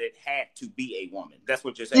necessarily that it had to be a woman. That's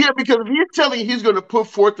what you're saying. Yeah, because if you're telling he's going to put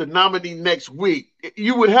forth the nominee next week,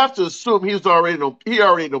 you would have to assume he already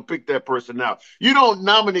don't pick that person out. You don't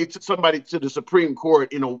nominate somebody to the Supreme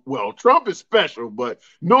Court well, Trump is special, but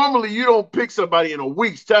normally you don't pick somebody in a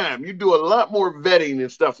week's time. You do a lot more vetting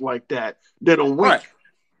and stuff like that than a week. Right.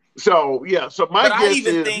 So yeah, so my guess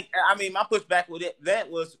my pushback with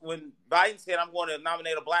that was when Biden said I'm going to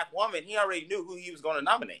nominate a black woman, he already knew who he was going to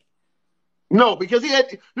nominate. No, because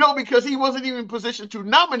he wasn't even in position to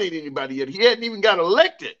nominate anybody yet. He hadn't even got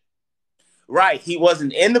elected. Right, he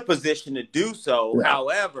wasn't in the position to do so. Yeah.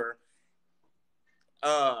 However,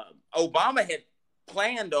 Obama had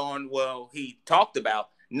planned on, he talked about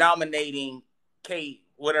nominating Kate,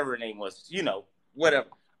 whatever her name was, whatever.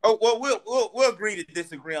 Oh, well, we'll agree to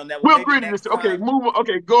disagree on that. We'll agree to this. Okay, move on.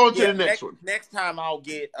 Okay, go on to the next one. Next time I'll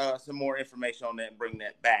get some more information on that and bring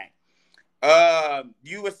that back.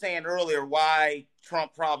 You were saying earlier why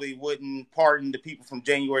Trump probably wouldn't pardon the people from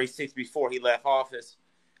January 6th before he left office.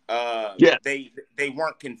 Yeah, they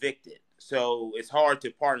weren't convicted, so it's hard to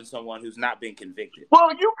pardon someone who's not been convicted. Well,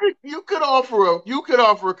 you could offer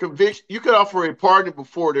a conviction. You could offer a pardon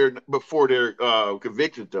before their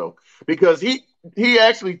conviction, though, because he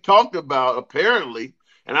actually talked about apparently.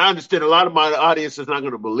 And I understand a lot of my audience is not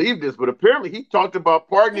going to believe this, but apparently he talked about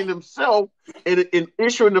pardoning himself and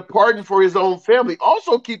issuing the pardon for his own family.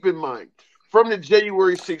 Also, keep in mind, from the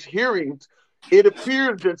January 6th hearings, it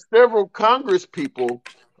appears that several Congress people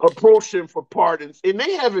approached him for pardons, and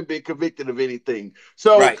they haven't been convicted of anything.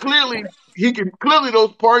 So clearly,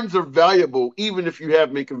 those pardons are valuable, even if you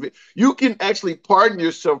haven't been convicted. You can actually pardon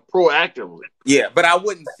yourself proactively. Yeah, but I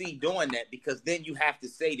wouldn't see doing that because then you have to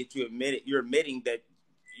say that you're admitting that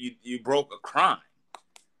you broke a crime.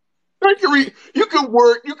 You can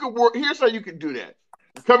work. Here's how you can do that.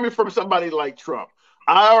 Coming from somebody like Trump,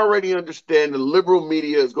 I already understand the liberal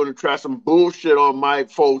media is going to try some bullshit on my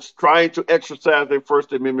folks trying to exercise their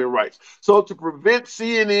First Amendment rights. So to prevent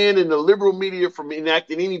CNN and the liberal media from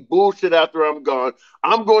enacting any bullshit after I'm gone,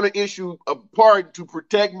 I'm going to issue a pardon to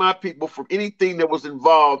protect my people from anything that was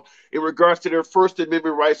involved in regards to their First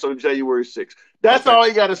Amendment rights on January 6th. That's all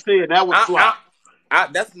you got to say, and that would fly.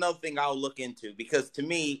 That's another thing I'll look into because to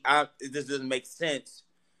me, this doesn't make sense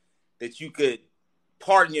that you could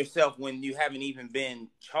pardon yourself when you haven't even been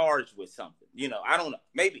charged with something. I don't know.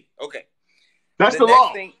 Maybe. Okay. That's the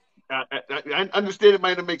law. I understand it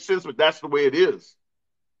might not make sense, but that's the way it is.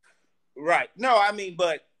 Right. No,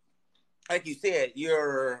 but like you said,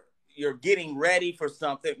 you're getting ready for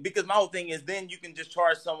something because my whole thing is then you can just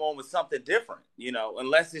charge someone with something different,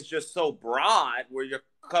 unless it's just so broad where you're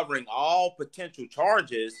covering all potential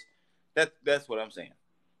charges. That's what I'm saying.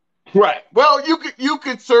 Right. Well, you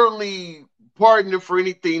could certainly pardon him for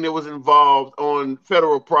anything that was involved on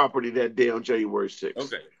federal property that day on January 6th.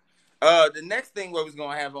 Okay. The next thing we was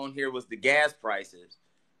going to have on here was the gas prices.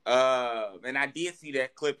 And I did see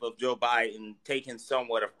that clip of Joe Biden taking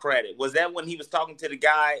somewhat of credit. Was that when he was talking to the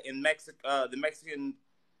guy in Mexico, the Mexican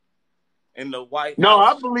in the White House? No,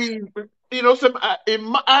 I believe,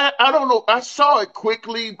 I don't know. I saw it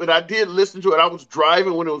quickly, but I did listen to it. I was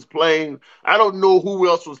driving when it was playing. I don't know who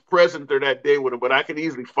else was present there that day with him, but I can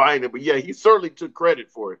easily find it. But yeah, he certainly took credit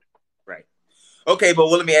for it. Right. Okay, but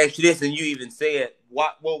let me ask you this, and you even said,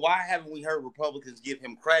 why haven't we heard Republicans give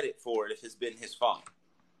him credit for it if it's been his fault?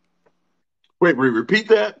 Wait, repeat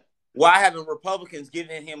that? Why haven't Republicans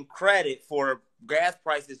given him credit for gas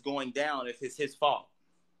prices going down if it's his fault?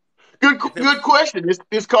 Good question.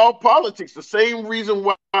 It's called politics. The same reason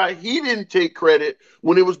why he didn't take credit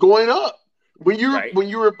when it was going up. Right. When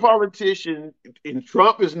you're a politician, and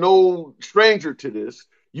Trump is no stranger to this,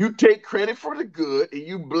 you take credit for the good and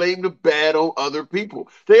you blame the bad on other people.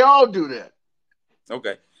 They all do that.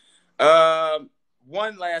 Okay.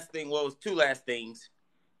 One last thing. Well, it was two last things.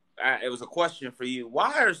 It was a question for you.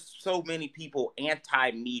 Why are so many people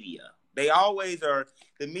anti-media? They always are.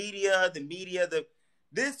 The media.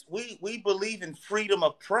 We believe in freedom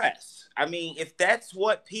of press. I mean, if that's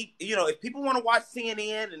what people, if people want to watch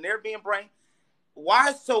CNN and they're being brain,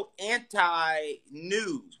 why so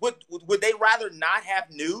anti-news? Would they rather not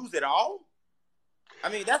have news at all? I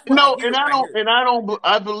mean, that's what I No, hear when I hear it.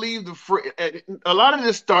 I believe a lot of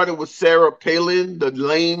this started with Sarah Palin, the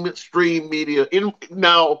mainstream media.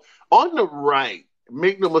 Now, on the right,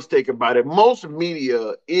 make no mistake about it, most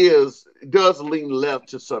media does lean left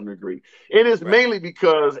to some degree. It is Right. mainly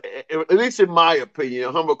because, at least in my opinion,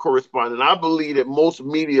 a humble correspondent, I believe that most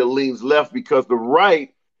media leans left because the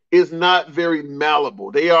right is not very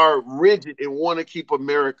malleable. They are rigid and want to keep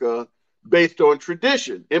America based on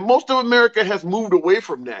tradition. And most of America has moved away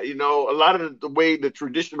from that. You know, a lot of the way the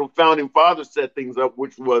traditional founding fathers set things up,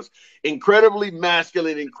 which was incredibly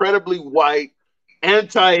masculine, incredibly white,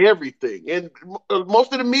 anti everything. And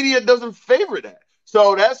most of the media doesn't favor that.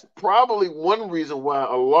 So that's probably one reason why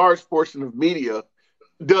a large portion of media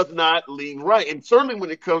does not lean right. And certainly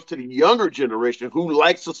when it comes to the younger generation who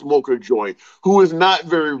likes to smoke a joint, who is not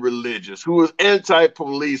very religious, who is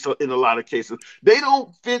anti-police in a lot of cases, they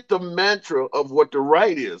don't fit the mantra of what the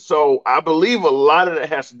right is. So I believe a lot of that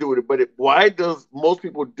has to do with it. But why does most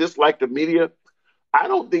people dislike the media? I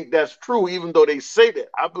don't think that's true, even though they say that.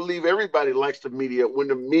 I believe everybody likes the media when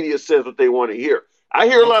the media says what they want to hear. I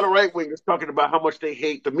hear a lot Okay. of right wingers talking about how much they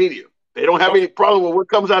hate the media. They don't have Okay. any problem with what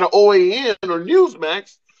comes out of OAN or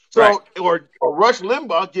Newsmax. Right. So, or Rush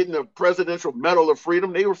Limbaugh getting a Presidential Medal of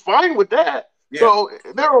Freedom, they were fine with that. Yeah. So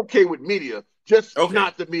they're okay with media, just Okay.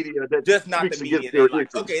 not the media that Just not the speaks against media their they like.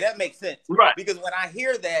 interests. Okay, that makes sense. Right. Because when I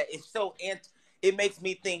hear that, it makes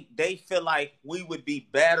me think they feel like we would be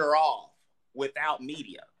better off without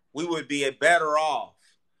media. We would be better off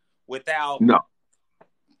without No.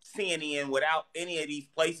 CNN, without any of these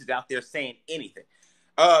places out there saying anything.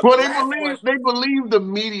 Well, The last question. they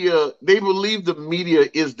believe the media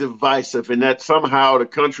is divisive, and that somehow the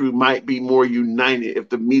country might be more united if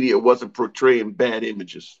the media wasn't portraying bad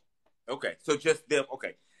images. Okay, so just them.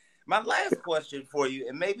 Okay, my last question for you,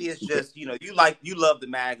 and maybe it's Okay. just you love the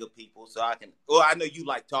MAGA people, so I can. Well, I know you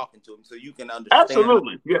like talking to them, so you can understand them a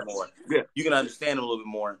Absolutely, little yes, bit more. yeah. You can understand them a little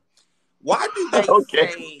bit more. Why do they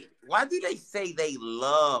Okay. say? Why do they say they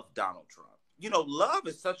love Donald Trump? Love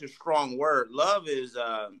is such a strong word. Love is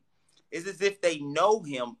as if they know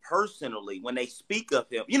him personally when they speak of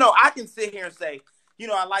him. I can sit here and say,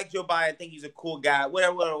 I like Joe Biden, think he's a cool guy,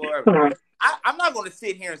 whatever, whatever, whatever. I'm not going to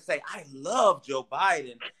sit here and say I love Joe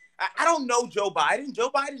Biden. I don't know Joe Biden.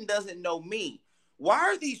 Joe Biden doesn't know me. Why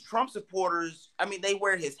are these Trump supporters? I mean, they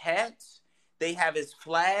wear his hats, they have his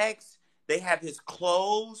flags, they have his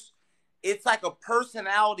clothes. It's like a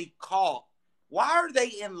personality cult. Why are they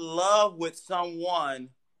in love with someone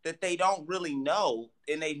that they don't really know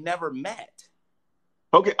and they've never met?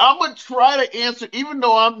 Okay, I'm gonna try to answer, even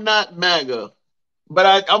though I'm not MAGA, but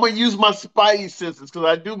I'm gonna use my spidey senses because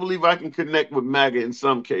I do believe I can connect with MAGA in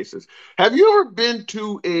some cases. Have you ever been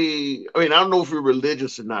to I mean, I don't know if you're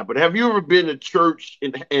religious or not, but have you ever been to church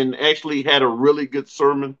and actually had a really good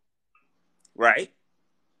sermon? Right?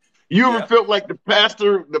 You ever Yeah. felt like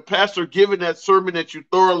the pastor giving that sermon that you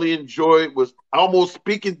thoroughly enjoyed was almost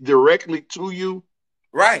speaking directly to you?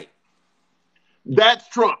 Right. That's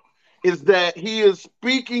Trump. Is that he is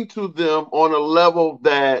speaking to them on a level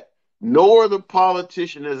that no other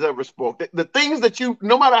politician has ever spoke. The things that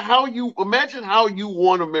no matter how you imagine how you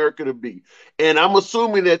want America to be, and I'm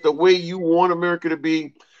assuming that the way you want America to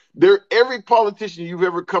be, every politician you've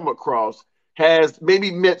ever come across has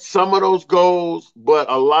maybe met some of those goals, but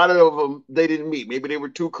a lot of them they didn't meet. Maybe they were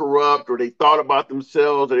too corrupt, or they thought about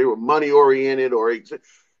themselves, or they were money oriented, or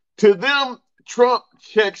to them, Trump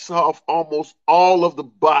checks off almost all of the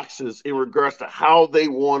boxes in regards to how they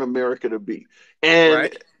want America to be. And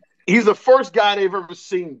Right. he's the first guy they've ever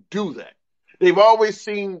seen do that. They've always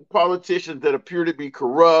seen politicians that appear to be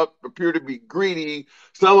corrupt, appear to be greedy,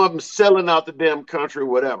 some of them selling out the damn country,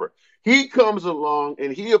 whatever. He comes along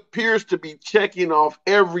and he appears to be checking off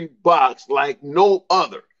every box like no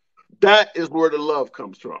other. That is where the love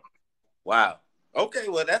comes from. Wow. Okay.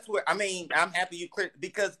 Well, that's where, I'm happy you cleared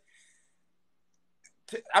because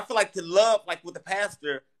I feel like to love, like with the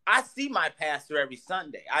pastor, I see my pastor every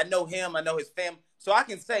Sunday. I know him. I know his family. So I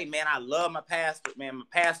can say, man, I love my pastor. Man, my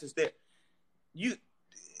pastor's there.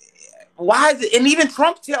 Why is it? And even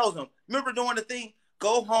Trump tells him, remember doing the thing,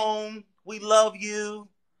 go home. We love you.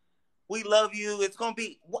 We love you. It's going to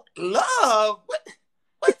be what, love.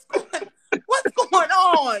 What's going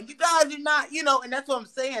on? You guys are not, and that's what I'm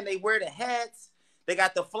saying. They wear the hats. They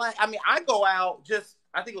got the flag. I mean, I go out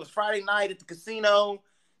I think it was Friday night at the casino.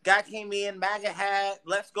 Guy came in, MAGA hat,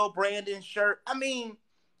 let's go Brandon shirt. I mean,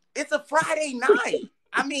 it's a Friday night.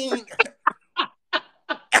 I mean,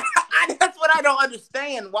 that's what I don't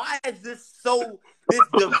understand. Why is this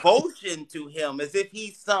devotion to him as if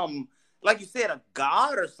he's some, like you said, a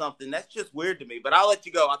god or something? That's just weird to me. But I'll let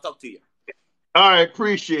you go. I'll talk to you. All right,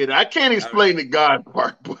 appreciate it. I can't explain the God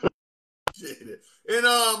part, but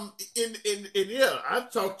and yeah,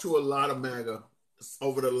 I've talked to a lot of MAGA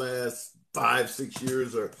over the last 5-6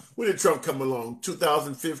 years. Or when did Trump come along?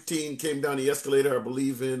 2015 came down the escalator, I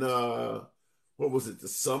believe, in what was it, the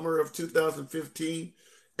summer of 2015.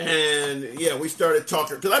 And yeah, we started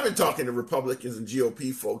talking, because I've been talking to Republicans and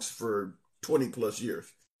GOP folks for 20 plus years.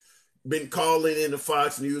 Been calling into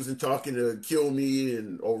Fox News and talking to Kilmeade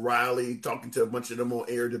and O'Reilly, talking to a bunch of them on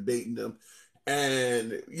air, debating them.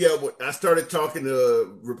 And yeah, I started talking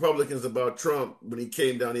to Republicans about Trump when he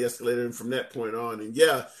came down the escalator, and from that point on. And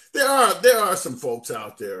yeah, there are some folks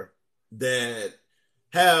out there that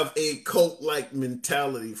have a cult-like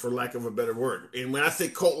mentality, for lack of a better word. And when I say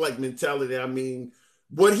cult-like mentality, I mean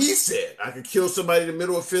what he said. I could kill somebody in the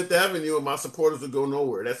middle of Fifth Avenue and my supporters would go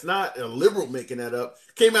nowhere. That's not a liberal making that up.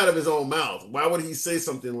 Came out of his own mouth. Why would he say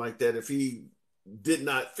something like that if he did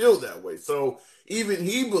not feel that way? So even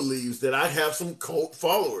he believes that I have some cult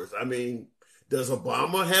followers. I mean, does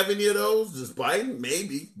Obama have any of those? Does Biden?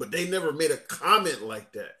 Maybe, but they never made a comment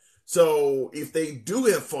like that. So if they do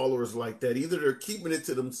have followers like that, either they're keeping it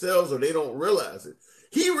to themselves or they don't realize it.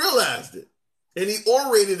 He realized it. And he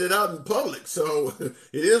orated it out in public. So it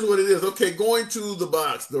is what it is. Okay, going to the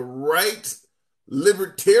box, the right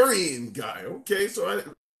libertarian guy. Okay, so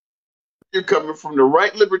you're coming from the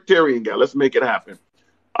right libertarian guy. Let's make it happen.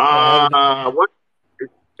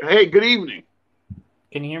 Hey, good evening.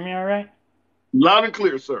 Can you hear me all right? Loud and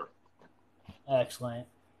clear, sir. Excellent.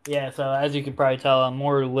 Yeah, so as you can probably tell, I'm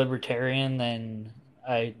more libertarian than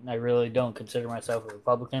I really don't consider myself a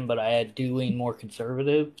Republican, but I do lean more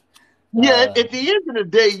conservative. Yeah, at the end of the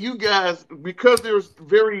day, you guys, because there's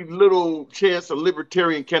very little chance a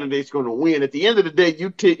libertarian candidate's going to win, at the end of the day, you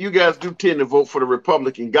guys do tend to vote for the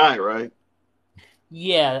Republican guy, right?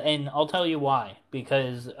 Yeah, and I'll tell you why.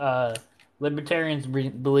 Because libertarians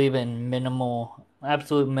believe in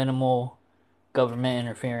absolute minimal government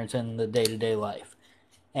interference in the day-to-day life.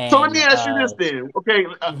 And, so let me ask you this then. Okay,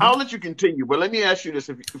 I'll let you continue, but let me ask you this.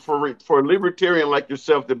 For a libertarian like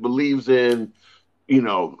yourself that believes in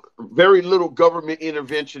very little government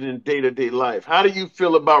intervention in day-to-day life, how do you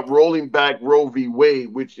feel about rolling back Roe v.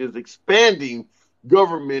 Wade, which is expanding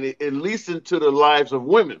government, at least into the lives of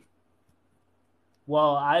women?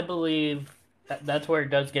 Well, I believe that's where it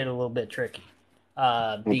does get a little bit tricky.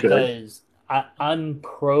 Because I'm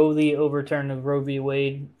pro the overturn of Roe v.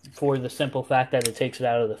 Wade for the simple fact that it takes it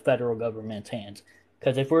out of the federal government's hands.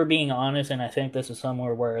 Because if we're being honest, and I think this is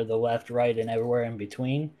somewhere where the left, right, and everywhere in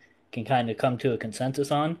between can kind of come to a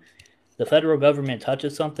consensus on, the federal government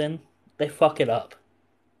touches something, they fuck it up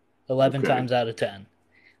 11 times out of 10.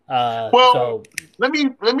 So let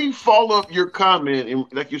me follow up your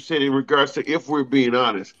comment, like you said, in regards to if we're being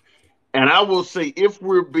honest. And I will say, if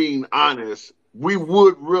we're being honest, we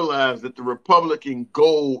would realize that the Republican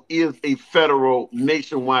goal is a federal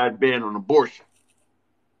nationwide ban on abortion.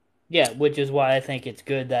 Yeah, which is why I think it's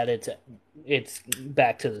good that it's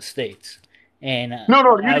back to the states. And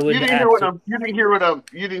you didn't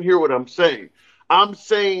hear what I'm saying. I'm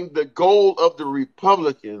saying the goal of the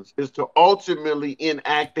Republicans is to ultimately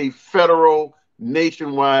enact a federal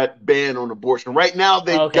nationwide ban on abortion. Right now,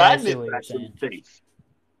 they've gotten it back to the states.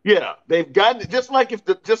 Yeah, they've gotten it. Just like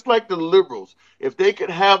the liberals, if they could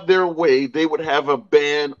have their way, they would have a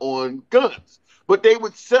ban on guns. But they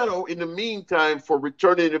would settle in the meantime for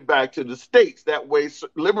returning it back to the states. That way,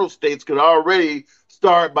 liberal states could already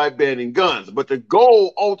start by banning guns. But the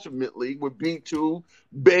goal ultimately would be to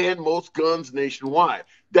ban most guns nationwide.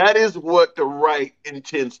 That is what the right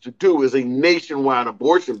intends to do, is a nationwide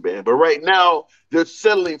abortion ban. But right now, they're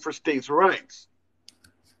settling for states' rights.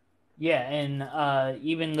 Yeah, and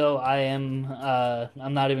even though I'm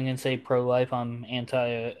not even going to say pro-life, I'm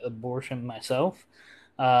anti-abortion myself.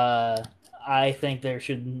 I think there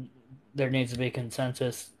needs to be a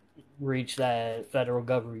consensus reach that federal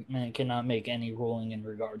government cannot make any ruling in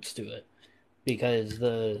regards to it. Because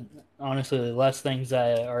honestly, the less things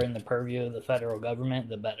that are in the purview of the federal government,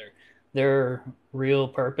 the better. Their real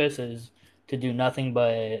purpose is to do nothing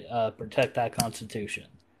but protect that Constitution.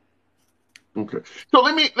 Okay. So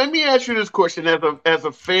let me ask you this question as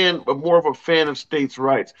a fan, more of a fan of states'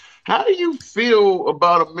 rights. How do you feel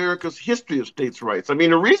about America's history of states' rights? I mean,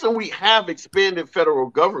 the reason we have expanded federal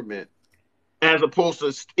government as opposed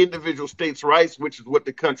to individual states' rights, which is what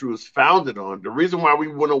the country was founded on. The reason why we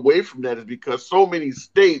went away from that is because so many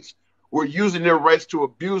states were using their rights to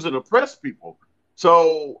abuse and oppress people.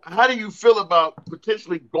 So, how do you feel about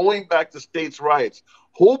potentially going back to states' rights,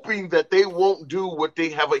 hoping that they won't do what they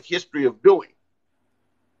have a history of doing?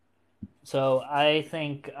 So, I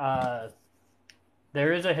think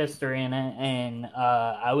there is a history in it, and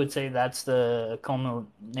I would say that's the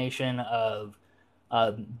culmination of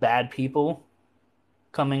bad people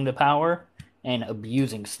coming to power and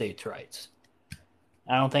abusing states' rights.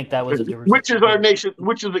 I don't think that was a which is our nation,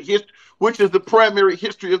 which is the primary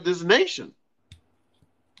history of this nation.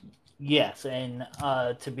 Yes, and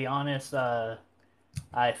to be honest, I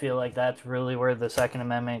feel like that's really where the Second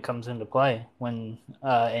Amendment comes into play. And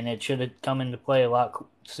it should have come into play a lot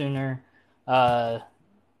sooner,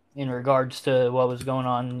 in regards to what was going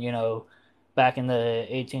on, back in the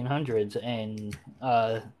 1800s, and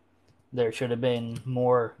there should have been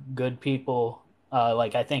more good people.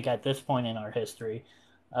 Like I think at this point in our history,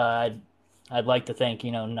 I'd like to think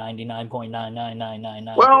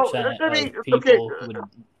 99.99999% of people would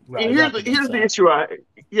rise up against that.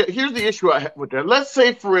 Here's the issue I have with that. Let's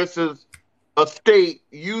say, for instance, a state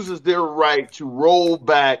uses their right to roll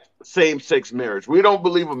back same-sex marriage. We don't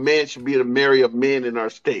believe a man should be able to marry a man in our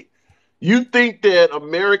state. You think that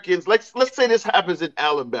Americans, let's say this happens in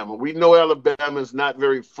Alabama. We know Alabama is not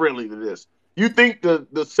very friendly to this. You think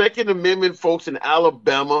the Second Amendment folks in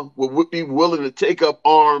Alabama would be willing to take up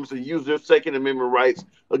arms and use their Second Amendment rights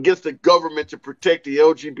against the government to protect the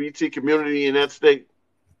LGBT community in that state?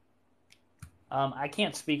 I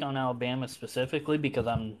can't speak on Alabama specifically because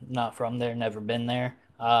I'm not from there, never been there.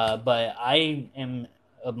 But I am,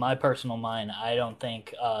 of my personal mind, I don't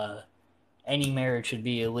think any marriage should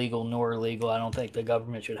be illegal nor illegal. I don't think the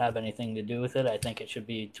government should have anything to do with it. I think it should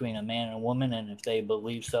be between a man and a woman, and if they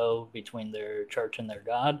believe so, between their church and their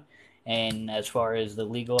God. And as far as the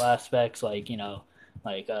legal aspects, like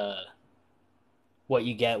what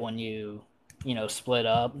you get when you split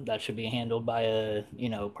up, that should be handled by a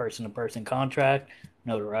person-to-person contract,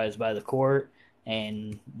 notarized by the court,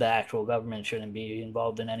 and the actual government shouldn't be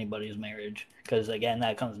involved in anybody's marriage. Because again,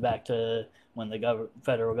 that comes back to when the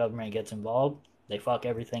federal government gets involved, they fuck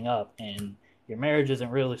everything up, and your marriage isn't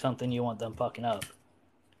really something you want them fucking up.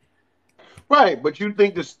 Right, but you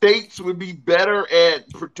think the states would be better at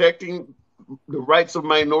protecting the rights of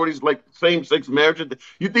minorities, like same-sex marriage?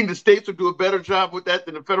 You think the states would do a better job with that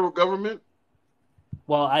than the federal government?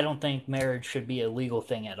 Well, I don't think marriage should be a legal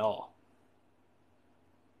thing at all.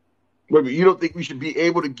 Wait, you don't think we should be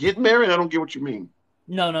able to get married? I don't get what you mean.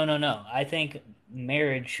 No. I think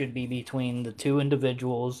marriage should be between the two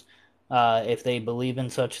individuals, if they believe in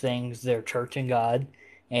such things, their church and God.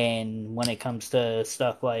 And when it comes to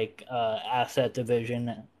stuff like asset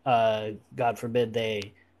division, God forbid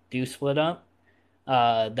they do split up,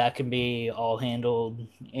 that can be all handled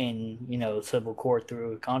in civil court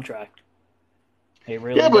through a contract. It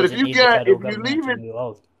really but if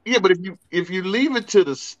you leave it to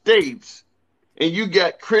the states, and you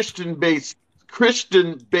got Christian-based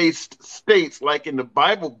states like in the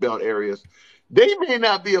Bible Belt areas, they may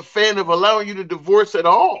not be a fan of allowing you to divorce at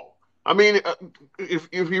all. I mean, if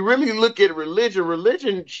you really look at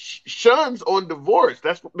religion shuns on divorce.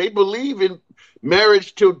 That's what they believe in: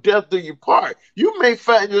 marriage till death do you part. You may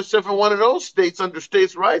find yourself in one of those states under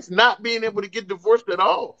states' rights not being able to get divorced at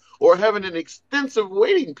all, or having an extensive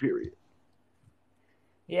waiting period.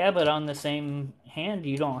 Yeah, but on the same hand,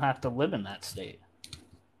 you don't have to live in that state.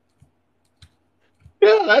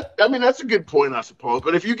 Yeah, that's a good point, I suppose.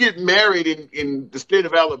 But if you get married in the state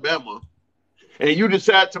of Alabama and you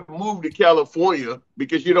decide to move to California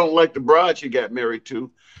because you don't like the bride you got married to,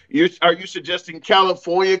 are you suggesting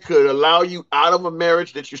California could allow you out of a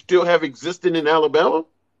marriage that you still have existing in Alabama?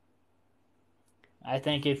 I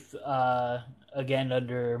think if, again,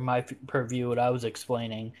 under my purview, what I was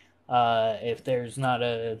explaining, if there's not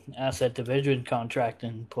an asset division contract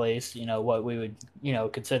in place, what we would,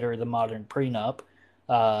 consider the modern prenup,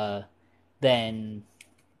 then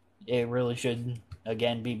it really should,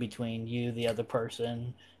 again, be between you, the other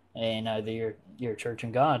person, and either your church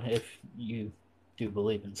and God, if you do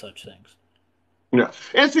believe in such things. Yeah.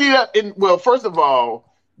 And see that, well, first of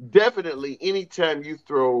all, definitely anytime you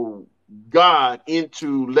throw God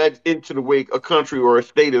into the way a country or a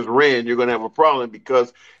state is ran, you're going to have a problem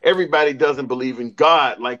because everybody doesn't believe in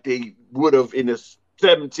God like they would have in the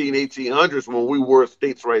 1800s when we were a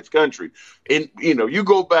states' rights country. And you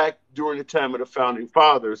go back during the time of the founding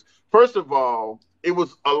fathers. First of all, it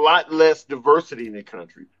was a lot less diversity in the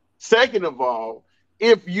country. Second of all,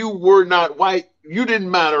 if you were not white, you didn't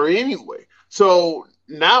matter anyway. So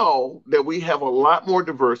now that we have a lot more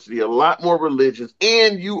diversity, a lot more religions,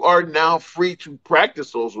 and you are now free to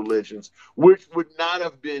practice those religions, which would not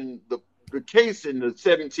have been the case in the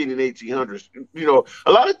 17 and 1800s.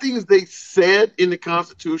 A lot of things they said in the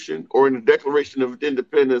Constitution or in the Declaration of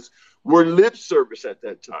Independence were lip service at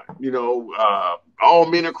that time. All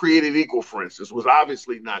men are created equal, for instance, was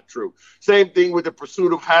obviously not true. Same thing with the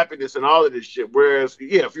pursuit of happiness and all of this shit. Whereas,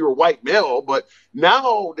 if you're a white male, but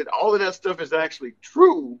now that all of that stuff is actually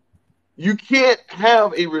true, you can't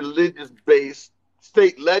have a religious-based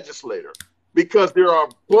state legislator because there are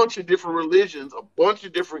a bunch of different religions, a bunch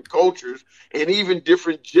of different cultures, and even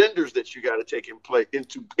different genders that you got to take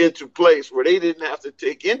into place where they didn't have to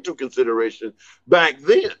take into consideration back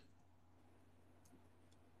then.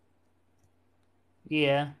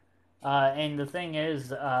 Yeah. And the thing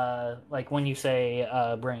is, like when you say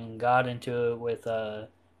bringing God into it with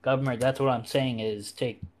government, that's what I'm saying is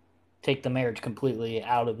take the marriage completely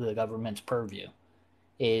out of the government's purview.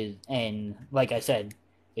 And like I said,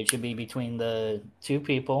 it should be between the two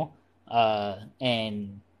people,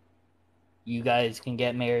 and you guys can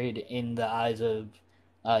get married in the eyes of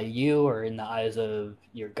you or in the eyes of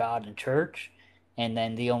your God and church. And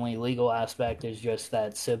then the only legal aspect is just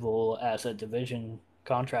that civil asset division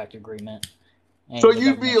contract agreement. And so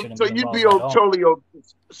you'd be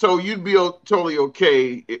totally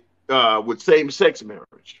okay with same-sex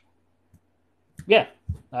marriage. Yeah,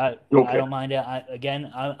 I don't mind it.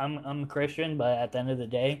 I'm a Christian, but at the end of the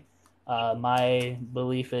day, my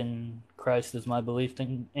belief in Christ is my belief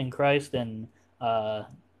in Christ, and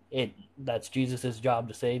that's Jesus's job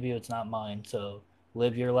to save you. It's not mine. So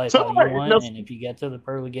live your life how you want, and if you get to the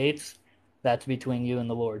pearly gates, that's between you and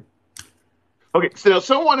the Lord. Okay, so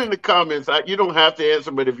someone in the comments, you don't have to answer,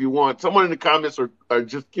 but if you want, someone in the comments are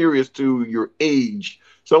just curious to your age.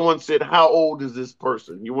 Someone said, how old is this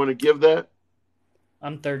person? You want to give that?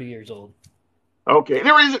 I'm 30 years old. Okay, and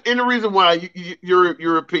the reason why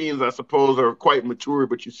your opinions, I suppose, are quite mature,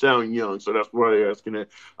 but you sound young, so that's why they're asking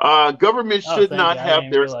that. Government should not have I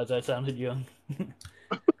didn't realize I sounded young.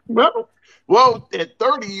 well, at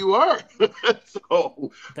 30 you are.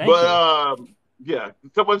 So, Thank you. Yeah,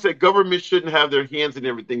 someone said government shouldn't have their hands in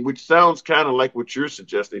everything, which sounds kind of like what you're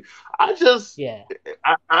suggesting. The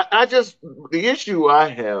issue I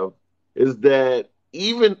have is that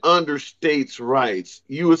even under states' rights,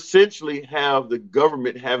 you essentially have the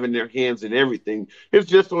government having their hands in everything. It's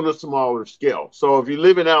just on a smaller scale. So if you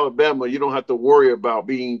live in Alabama, you don't have to worry about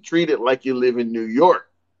being treated like you live in New York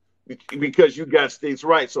because you got states'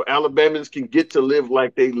 rights. So Alabamans can get to live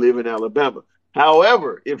like they live in Alabama.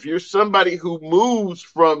 However, if you're somebody who moves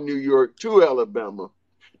from New York to Alabama,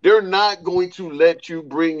 they're not going to let you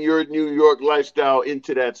bring your New York lifestyle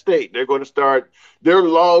into that state. Their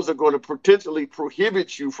laws are going to potentially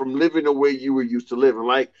prohibit you from living the way you were used to living.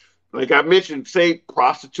 Like I mentioned, say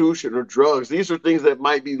prostitution or drugs. These are things that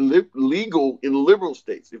might be legal in liberal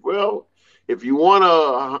states. If you want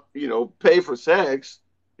to, pay for sex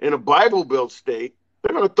in a Bible Belt state,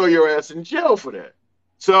 they're going to throw your ass in jail for that.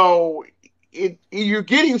 So you're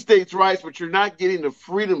getting states' rights, but you're not getting the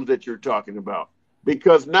freedoms that you're talking about.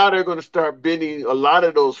 Because now they're going to start bending a lot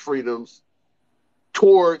of those freedoms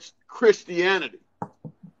towards Christianity,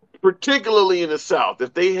 particularly in the South.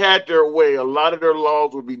 If they had their way, a lot of their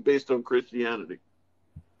laws would be based on Christianity.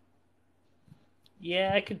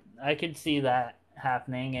 Yeah, I could see that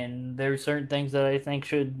happening, and there's certain things that I think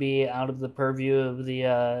should be out of the purview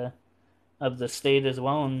of the state as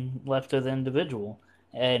well and left to the individual.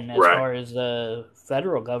 And as far as the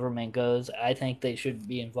federal government goes, I think they should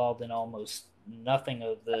be involved in almost nothing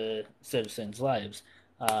of the citizens' lives.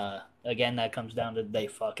 Again, that comes down to they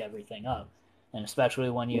fuck everything up. And especially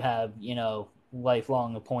when you have,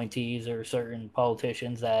 lifelong appointees or certain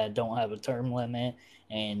politicians that don't have a term limit,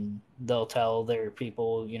 and they'll tell their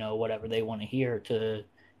people, whatever they want to hear to,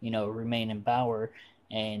 remain in power.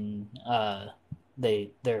 And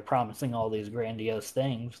they're promising all these grandiose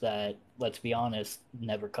things that, let's be honest,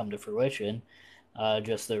 never come to fruition,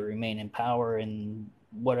 just to remain in power. And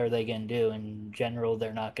what are they going to do? In general,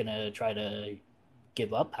 they're not going to try to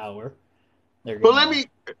give up power. But let me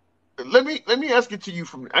ask it to you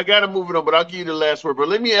I got to move it on, but I'll give you the last word. But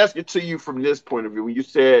let me ask it to you from this point of view. When you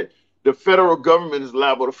said the federal government is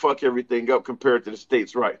liable to fuck everything up compared to the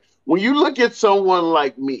states' right. When you look at someone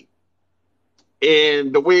like me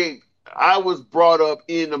and the way I was brought up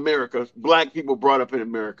in America, black people brought up in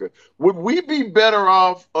America, would we be better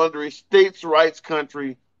off under a states' rights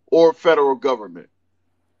country or federal government?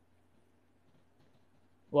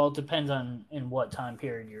 Well, it depends on in what time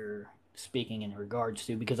period you're speaking in regards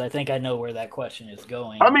to, because I think I know where that question is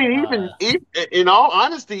going. I mean, even in all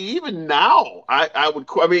honesty, even now, I would.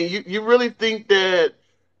 I mean, you really think that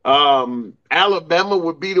Alabama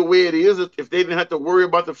would be the way it is if they didn't have to worry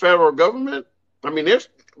about the federal government? I mean,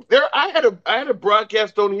 there. I had a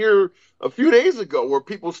broadcast on here a few days ago where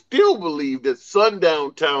people still believe that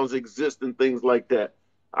sundown towns exist and things like that.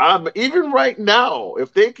 Even right now,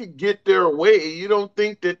 if they could get their way, you don't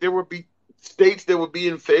think that there would be states that would be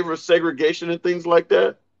in favor of segregation and things like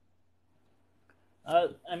that?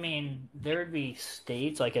 I mean, there would be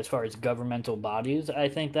states, like as far as governmental bodies, I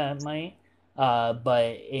think that might.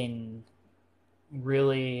 But in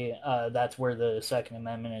really, that's where the Second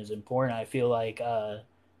Amendment is important. I feel like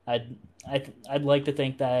I'd like to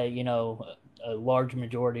think that a large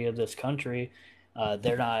majority of this country,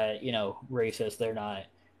 they're not racist, they're not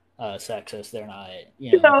sexist, they're not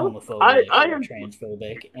homophobic I or am.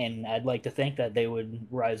 transphobic, and I'd like to think that they would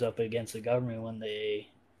rise up against the government when they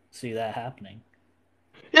see that happening.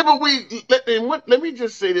 Yeah, but let me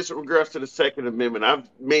just say this in regards to the Second Amendment. I've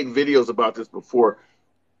made videos about this before.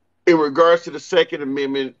 In regards to the Second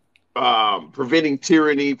Amendment, preventing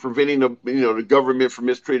tyranny, preventing the government from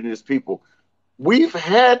mistreating its people. We've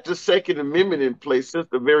had the Second Amendment in place since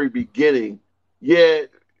the very beginning.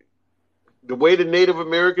 Yet the way the Native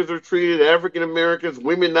Americans are treated, African Americans,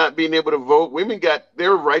 women not being able to vote, women got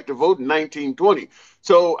their right to vote in 1920.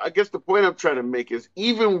 So I guess the point I'm trying to make is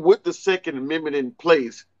even with the Second Amendment in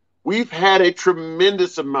place, we've had a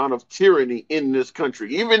tremendous amount of tyranny in this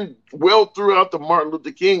country, even well throughout the Martin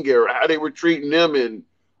Luther King era, how they were treating them and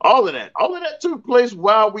all of that. All of that took place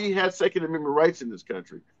while we had Second Amendment rights in this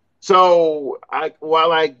country. So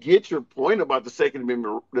while I get your point about the Second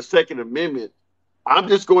Amendment, I'm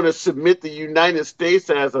just going to submit the United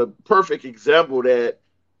States as a perfect example that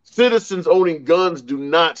citizens owning guns do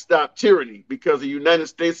not stop tyranny because the United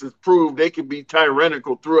States has proved they can be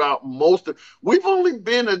tyrannical throughout most of. We've only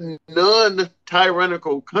been a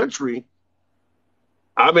non-tyrannical country.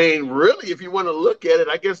 I mean, really, if you want to look at it,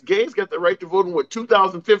 I guess gays got the right to vote in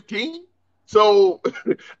 2015. So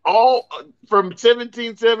all from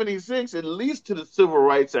 1776 at least to the Civil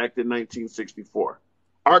Rights Act in 1964,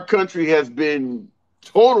 our country has been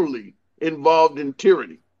totally involved in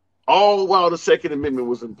tyranny, all while the Second Amendment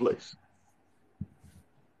was in place.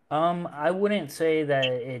 I wouldn't say that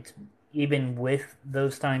it's even with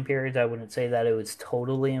those time periods. I wouldn't say that it was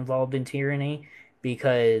totally involved in tyranny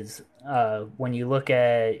because when you look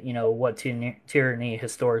at what tyranny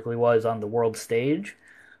historically was on the world stage,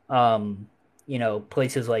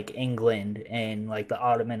 places like England and like the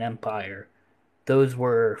Ottoman Empire, those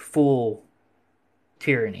were full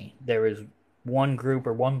tyranny. There was one group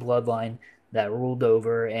or one bloodline that ruled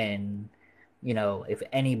over, and if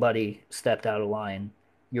anybody stepped out of line,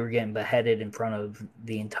 you were getting beheaded in front of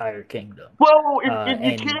the entire kingdom. Well,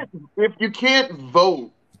 if you can't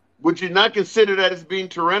vote, would you not consider that as being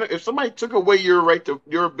tyrannical? If somebody took away your right to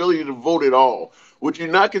your ability to vote at all, would you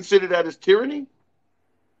not consider that as tyranny?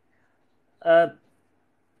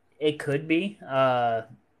 It could be, but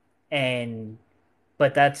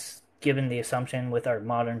that's given the assumption with our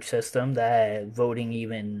modern system that voting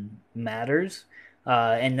even matters.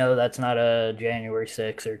 And no, that's not a January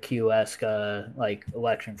 6th or Q-esque like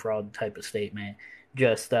election fraud type of statement.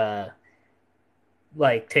 Just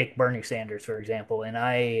like take Bernie Sanders, for example, and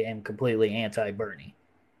I am completely anti-Bernie.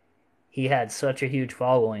 He had such a huge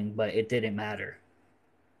following, but it didn't matter.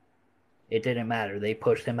 It didn't matter. They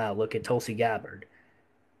pushed him out. Look at Tulsi Gabbard,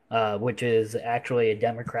 which is actually a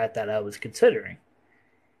Democrat that I was considering.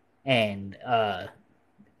 And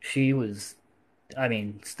she was,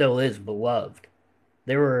 still is beloved.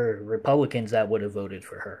 There were Republicans that would have voted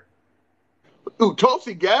for her. Ooh,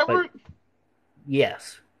 Tulsi Gabbard? But,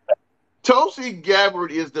 yes. Tulsi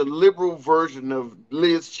Gabbard is the liberal version of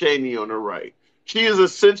Liz Cheney on the right. She is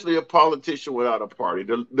essentially a politician without a party.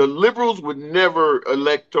 The liberals would never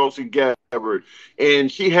elect Tulsi Gabbard,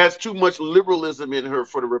 and she has too much liberalism in her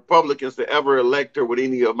for the Republicans to ever elect her with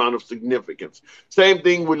any amount of significance. Same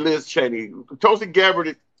thing with Liz Cheney. Tulsi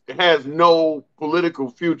Gabbard has no political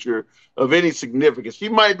future of any significance. She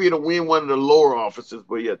might be to win one of the lower offices,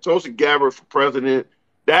 but yeah, Tulsi Gabbard for president.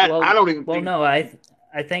 I don't even. Well, no, I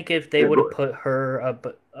think if they would have put her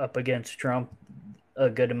up against Trump, a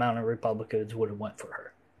good amount of Republicans would have went for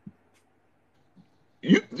her.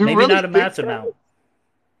 You Maybe really not a think massive that? amount.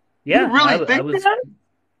 You Yeah, really I think was. that?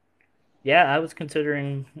 Yeah, I was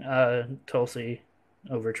considering Tulsi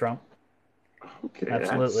over Trump. Okay, that's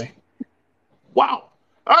Absolutely. wow.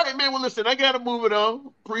 All right, man. Well, listen, I got to move it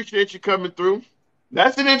on. Appreciate you coming through.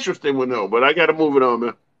 That's an interesting one, though, but I got to move it on,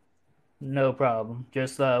 man. No problem.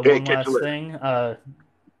 Just Okay, one catch you last later. thing. Go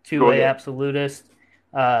To a ahead. absolutist,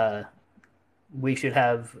 uh, we should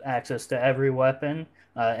have access to every weapon.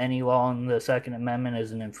 Any law in the Second Amendment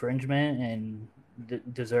is an infringement and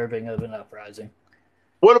deserving of an uprising.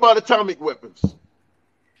 What about atomic weapons?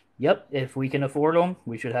 Yep, if we can afford them,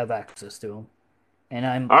 we should have access to them.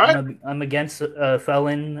 And All right. I'm against a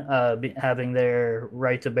felon having their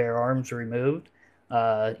right to bear arms removed.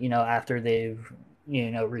 After they've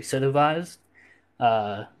recidivized,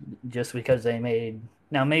 just because they made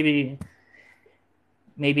now maybe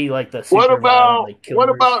like the What super violent about like what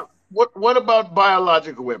killers. about what about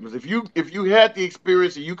biological weapons? If you had the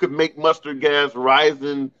experience and you could make mustard gas,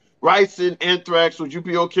 ricin, anthrax, would you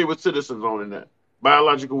be okay with citizens owning that?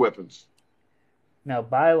 Biological weapons. Now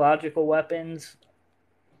biological weapons,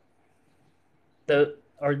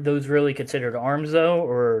 are those really considered arms though,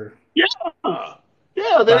 or Yeah.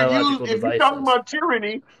 Yeah, they're used. biological If you're talking devices? about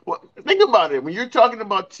tyranny, well, think about it. When you're talking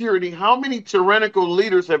about tyranny, how many tyrannical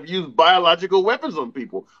leaders have used biological weapons on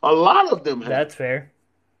people? A lot of them have. That's fair.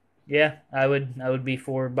 Yeah, I would be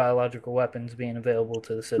for biological weapons being available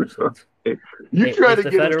to the citizens. You try If to the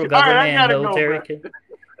get us. federal All right, I government and gotta go, military man. can,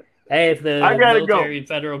 hey, if I the gotta go. military and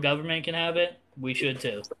federal government can have it, we should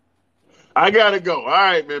too. I gotta go. All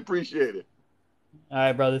right, man. Appreciate it. All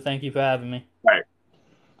right, brother. Thank you for having me. All right.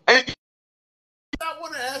 And I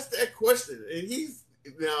want to ask that question, and he's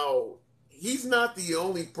not the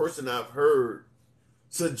only person I've heard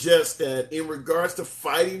suggest that in regards to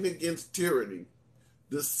fighting against tyranny,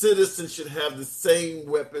 the citizens should have the same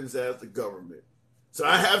weapons as the government. So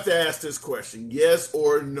I have to ask this question: yes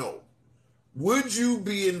or no? Would you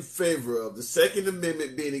be in favor of the Second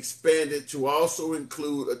Amendment being expanded to also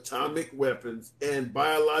include atomic weapons and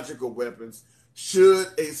biological weapons should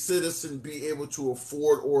a citizen be able to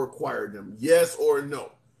afford or acquire them? Yes or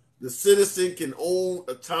no? The citizen can own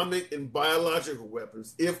atomic and biological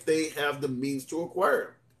weapons if they have the means to acquire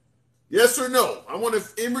them. Yes or no? I want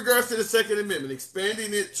to, in regards to the Second Amendment,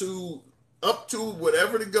 expanding it to up to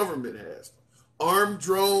whatever the government has, armed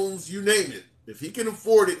drones, you name it. If he can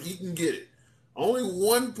afford it, he can get it. Only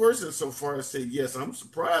one person so far has said yes. I'm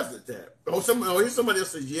surprised at that. Here's somebody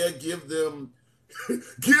else says, yeah, give them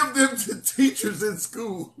to teachers in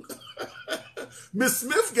school. Miss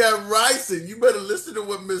Smith got ricin. You better listen to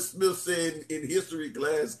what Miss Smith said in history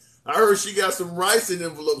class. I heard she got some ricin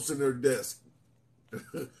envelopes in her desk.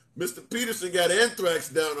 Mr. Peterson got anthrax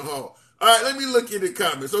down the hall. All right, let me look in the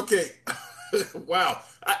comments. Okay. Wow.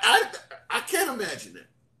 I can't imagine that.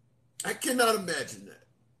 I cannot imagine that.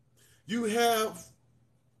 You have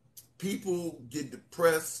people get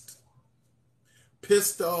depressed,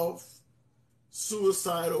 pissed off,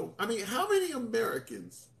 suicidal. I mean, how many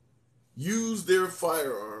Americans use their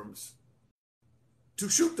firearms to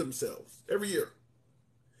shoot themselves every year?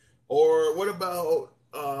 Or what about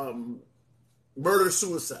murder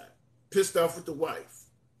suicide, pissed off with the wife,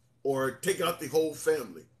 or take out the whole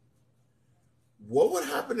family? What would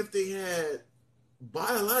happen if they had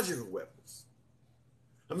biological weapons?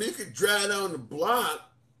 I mean, you could drive down the block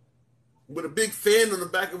with a big fan on the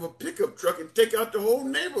back of a pickup truck and take out the whole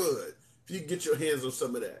neighborhood if you get your hands on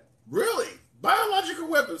some of that. Really? Biological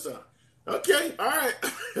weapons, huh? Okay, all right.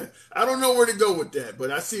 I don't know where to go with that, but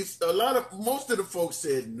I see most of the folks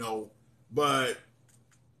said no, but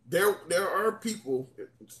there are people,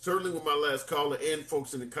 certainly with my last caller and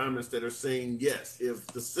folks in the comments, that are saying yes, if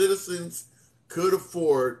the citizens could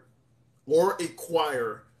afford or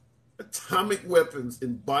acquire atomic weapons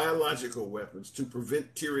and biological weapons to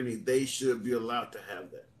prevent tyranny, they should be allowed to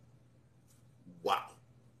have that. Wow.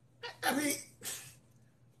 I mean,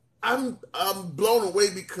 I'm blown away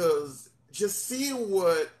because just seeing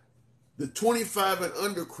what the 25 and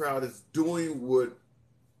under crowd is doing with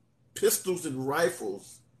pistols and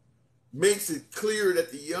rifles makes it clear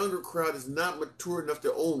that the younger crowd is not mature enough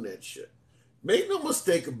to own that shit. Make no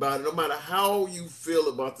mistake about it, no matter how you feel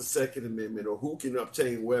about the Second Amendment or who can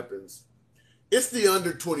obtain weapons, it's the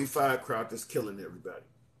under 25 crowd that's killing everybody.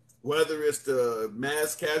 Whether it's the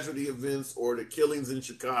mass casualty events or the killings in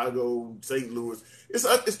Chicago, St. Louis,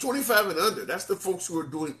 it's 25 and under. That's the folks who are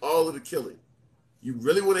doing all of the killing. You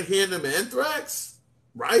really want to hand them anthrax?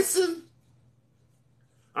 Ricin?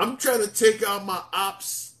 I'm trying to take out my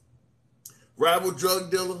ops rival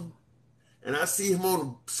drug dealer, and I see him on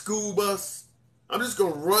a school bus. I'm just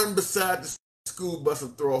going to run beside the school bus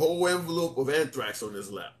and throw a whole envelope of anthrax on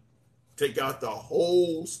his lap. Take out the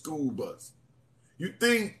whole school bus. You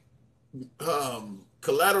think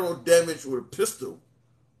collateral damage with a pistol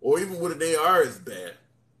or even with an AR is bad?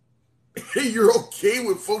 You're okay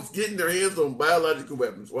with folks getting their hands on biological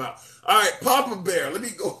weapons? Wow. All right, Papa Bear. Let me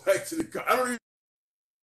go back to the.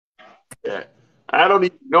 I don't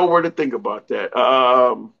even know where to think about that.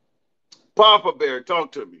 Papa Bear,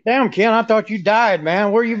 talk to me. Damn, Ken, I thought you died,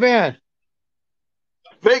 man. Where you been?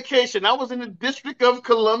 Vacation. I was in the District of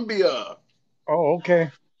Columbia. Oh,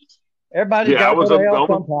 okay. Everybody's got to go to hell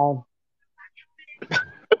sometime.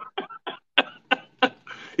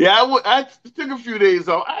 Yeah, I took a few days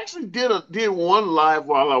off. I actually did one live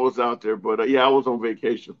while I was out there, but I was on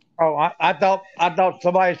vacation. Oh, I thought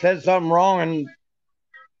somebody said something wrong and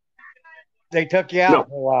they took you out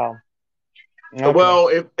for a while. Okay. Well,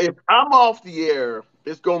 if I'm off the air,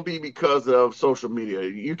 it's going to be because of social media.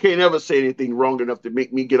 You can't ever say anything wrong enough to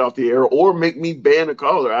make me get off the air or make me ban a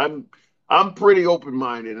caller. I'm pretty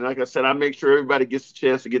open-minded, and like I said, I make sure everybody gets a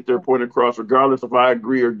chance to get their point across, regardless if I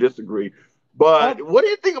agree or disagree. But what do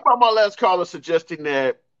you think about my last caller suggesting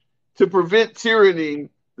that to prevent tyranny,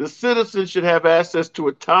 the citizens should have access to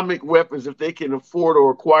atomic weapons if they can afford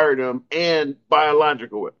or acquire them, and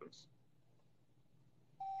biological weapons?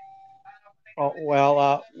 Oh,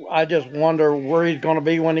 well, I just wonder where he's going to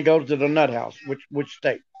be when he goes to the nut house. Which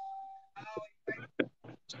state?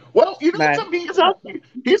 Well, you know something,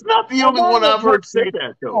 he's not the only one I've heard say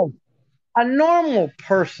that, though. A normal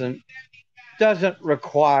person doesn't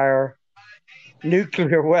require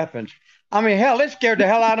nuclear weapons. I mean, hell, it scared the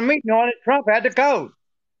hell out of me knowing that Trump had the code.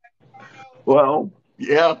 Well,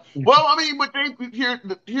 yeah. Well, I mean, but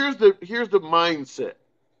here's the mindset.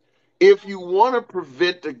 If you want to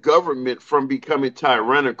prevent the government from becoming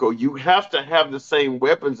tyrannical, you have to have the same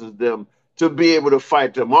weapons as them to be able to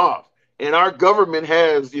fight them off. And our government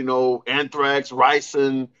has, anthrax,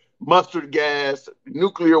 ricin, mustard gas,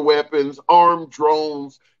 nuclear weapons, armed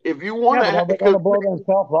drones. If you want to, they're going to blow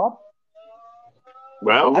themselves up.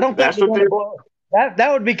 Well, I don't think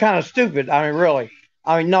that would be kind of stupid. I mean, really.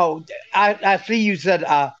 I mean, no. I see you said,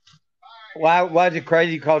 why is it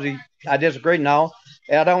crazy? Because I disagree. No,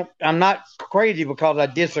 I'm not crazy because I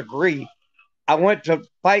disagree. I went to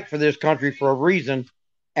fight for this country for a reason,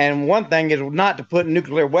 and one thing is not to put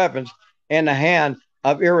nuclear weapons in the hand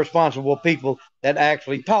of irresponsible people that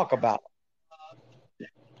actually talk about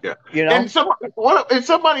it. Yeah, and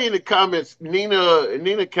somebody in the comments,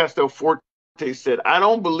 Nina Castelforte said, "I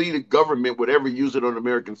don't believe the government would ever use it on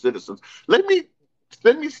American citizens." Let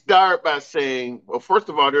me start by saying, well, first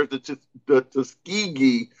of all, there's the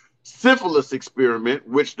Tuskegee syphilis experiment,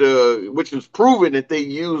 which was proven that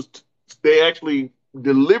they actually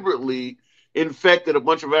deliberately infected a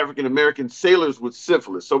bunch of African American sailors with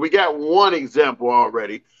syphilis. So we got one example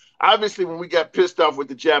already. Obviously, when we got pissed off with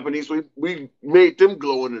the Japanese, we made them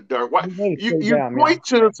glow in the dark. Why you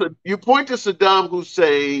point to Saddam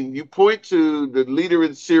Hussein, you point to the leader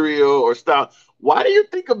in Syria or Stalin. Why do you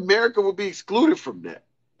think America would be excluded from that?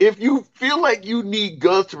 If you feel like you need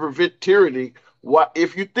guns to prevent tyranny,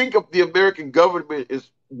 if you think of the American government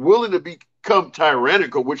is willing to become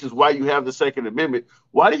tyrannical, which is why you have the Second Amendment,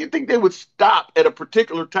 why do you think they would stop at a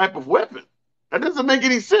particular type of weapon? That doesn't make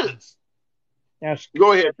any sense.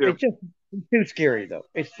 Go ahead, Tim. It's too scary, though.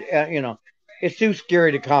 It's it's too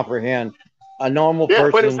scary to comprehend. A normal person.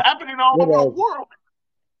 Yeah, but it's happening all over the world.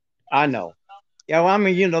 I know. Yeah, well, I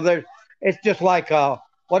mean, it's just like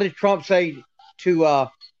what did Trump say to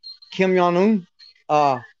Kim Jong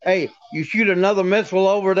Un? Hey, you shoot another missile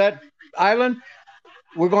over that island,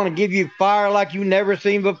 we're going to give you fire like you never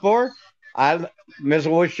seen before.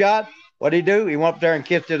 Missile was shot. What did he do? He went up there and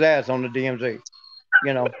kissed his ass on the DMZ.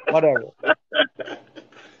 Whatever.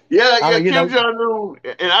 Yeah, Kim Jong-un,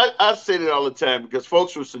 and I say it all the time because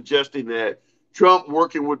folks were suggesting that Trump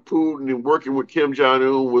working with Putin and working with Kim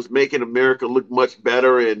Jong-un was making America look much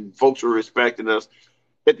better, and folks were respecting us.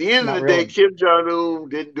 At the end of the day, Kim Jong-un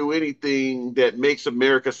didn't do anything that makes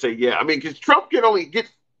America say, yeah. I mean, because Trump can only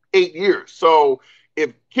get 8 years. So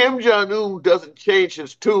if Kim Jong-un doesn't change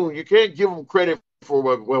his tune, you can't give him credit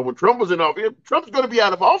for, when Trump was in office. Trump's going to be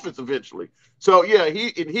out of office eventually. So, yeah,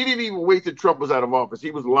 he didn't even wait till Trump was out of office.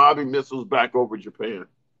 He was lobbing missiles back over Japan.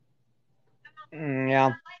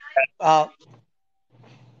 Yeah. I'm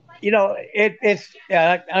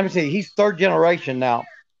saying he's third generation now.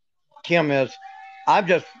 Kim is. I'm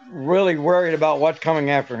just really worried about what's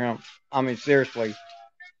coming after him. I mean, seriously.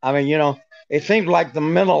 I mean, it seems like the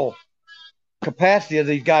mental capacity of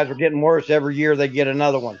these guys are getting worse every year they get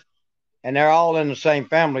another one. and they're all in the same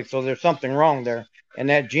family. So there's something wrong there in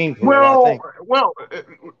that gene pool, I think.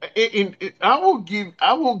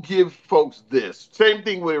 I will give folks this same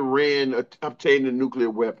thing with Iran obtaining a nuclear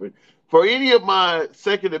weapon. For any of my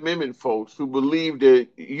Second Amendment folks who believe that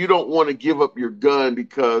you don't want to give up your gun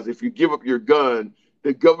because if you give up your gun,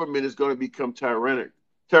 the government is going to become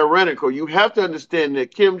tyrannical. You have to understand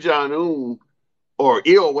that Kim Jong Un or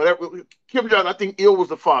Il, whatever. Kim Jong, I think Il was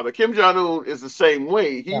the father. Kim Jong Un is the same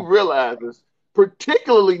way. He realizes,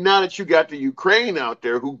 particularly now that you got the Ukraine out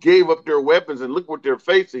there who gave up their weapons and look what they're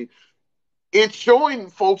facing. It's showing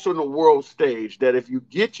folks on the world stage that if you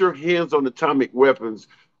get your hands on atomic weapons,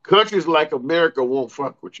 countries like America won't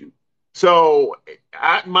fuck with you. So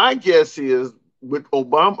my guess is with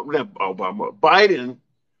Biden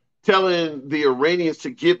telling the Iranians to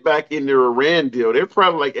get back in their Iran deal, they're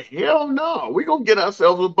probably like, hell no, we're going to get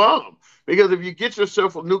ourselves a bomb. Because if you get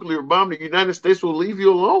yourself a nuclear bomb, the United States will leave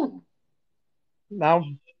you alone. No,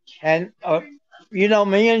 and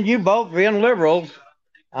me and you both being liberals,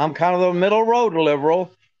 I'm kind of the middle road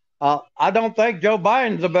liberal. I don't think Joe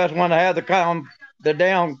Biden's the best one to have the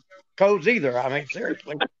damn codes either. I mean,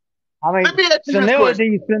 seriously. I mean,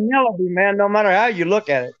 senility, man, no matter how you look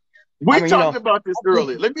at it. We talked about this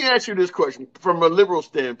earlier. Let me ask you this question from a liberal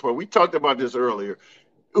standpoint. We talked about this earlier.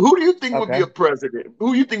 Who do you think would be a president?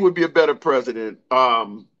 Who do you think would be a better president?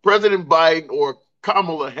 President Biden or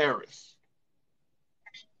Kamala Harris?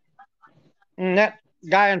 That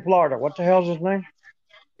guy in Florida. What the hell's his name?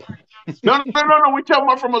 No. We're talking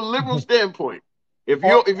about from a liberal standpoint. If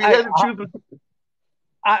you had to choose,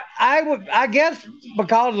 I guess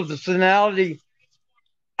because of the senility,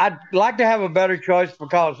 I'd like to have a better choice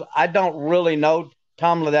because I don't really know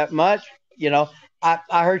Kamala that much. I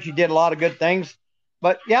heard she did a lot of good things,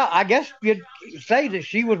 but yeah, I guess you'd say that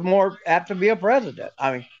she was more apt to be a president.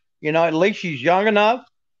 I mean, at least she's young enough.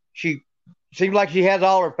 She seems like she has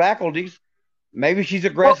all her faculties. Maybe she's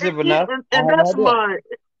aggressive enough. And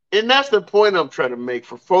that's the point I'm trying to make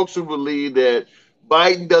for folks who believe that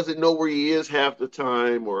Biden doesn't know where he is half the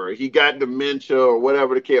time, or he got dementia, or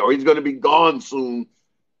whatever the case, or he's going to be gone soon.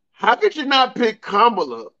 How could you not pick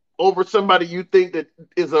Kamala over somebody you think that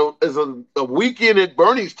is a weekend at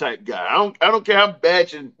Bernie's type guy? I don't care how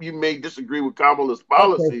bad you may disagree with Kamala's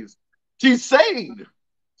policies. Okay. She's sane.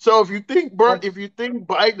 So if you think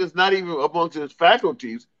Biden is not even amongst his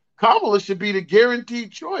faculties, Kamala should be the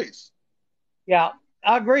guaranteed choice. Yeah,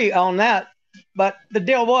 I agree on that. But the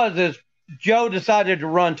deal is Joe decided to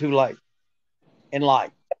run too late in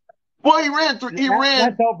life. Well, he ran.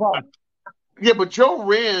 That's no problem. Yeah, but Joe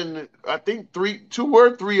ran, I think, two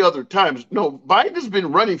or three other times. No, Biden has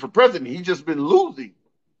been running for president. He's just been losing.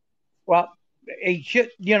 Well, he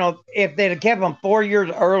should, if they'd have kept him 4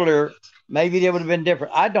 years earlier, maybe it would have been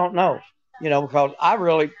different. I don't know, because I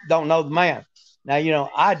really don't know the man. Now,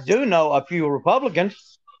 I do know a few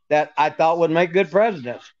Republicans that I thought would make good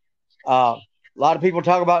presidents. A lot of people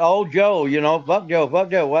talk about old Joe, fuck Joe.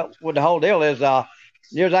 What the whole deal is,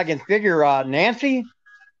 near as I can figure, Nancy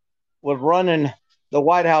was running the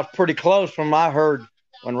White House pretty close from what I heard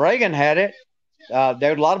when Reagan had it. There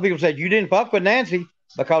was a lot of people said you didn't fuck with Nancy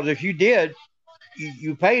because if you did,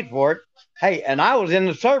 you paid for it. Hey, and I was in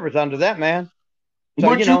the service under that man. So,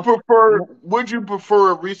 would you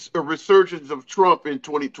prefer a resurgence of Trump in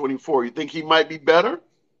 2024? You think he might be better?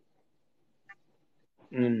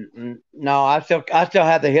 No, I still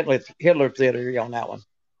have the Hitler theory on that one.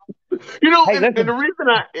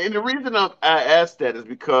 The reason I asked that is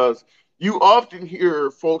because you often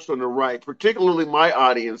hear folks on the right, particularly my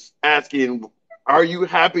audience, asking, "Are you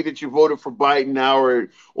happy that you voted for Biden now,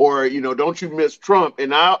 or don't you miss Trump?"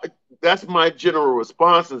 And that's my general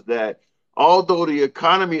response is that although the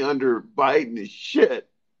economy under Biden is shit,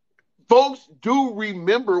 folks do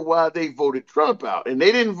remember why they voted Trump out. And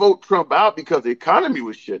they didn't vote Trump out because the economy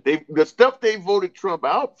was shit. The stuff they voted Trump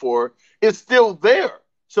out for is still there.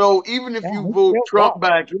 So even if you vote Trump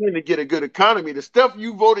back in to get a good economy, the stuff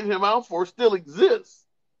you voted him out for still exists.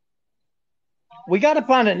 We got to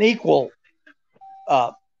find an equal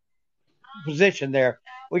position there.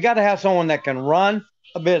 We got to have someone that can run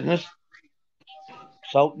a business.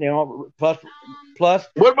 So, plus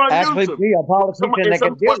what about actually Newsom? Be a politician that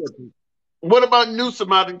can deal with you. What about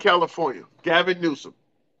Newsom out in California? Gavin Newsom.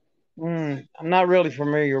 I'm not really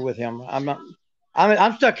familiar with him.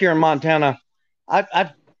 I'm stuck here in Montana.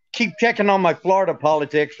 I keep checking on my Florida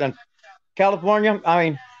politics and California. I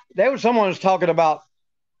mean, someone was talking about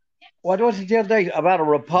what was it the other day about a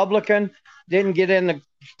Republican didn't get in the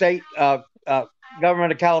state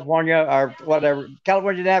government of California or whatever.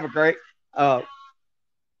 California didn't have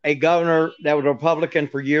a governor that was a Republican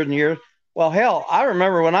for years and years. Well, hell, I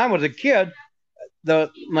remember when I was a kid,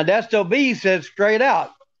 the Modesto Bee said straight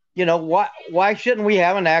out, why shouldn't we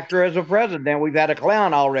have an actor as a president? We've had a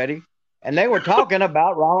clown already, and they were talking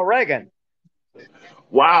about Ronald Reagan.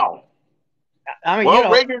 Wow. I mean,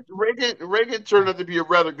 well, Reagan turned out to be a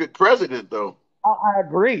rather good president, though. I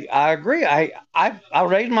agree. I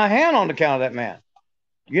raised my hand on account of that man.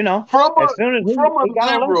 From As soon as he got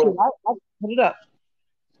elected, liberal, I put it up.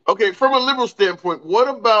 okay, from a liberal standpoint, what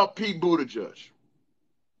about Pete Buttigieg?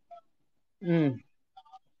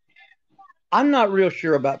 I'm not real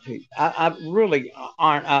sure about Pete. I really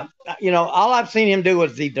aren't. All I've seen him do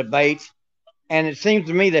was the debates, and it seems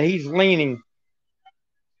to me that he's leaning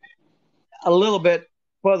a little bit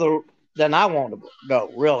further than I want to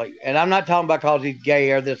go, really. And I'm not talking about because he's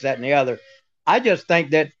gay or this, that, and the other. I just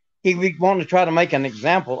think that he wanted to try to make an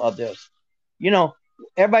example of this.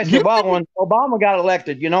 Everybody said, well, when Obama got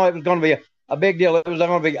elected, it was going to be a big deal. It was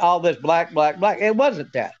going to be all this black, black, black. It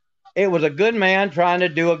wasn't that. It was a good man trying to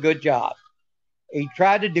do a good job. He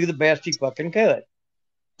tried to do the best he fucking could.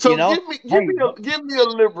 So give me a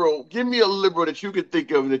liberal that you could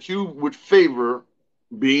think of that you would favor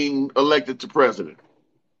being elected to president.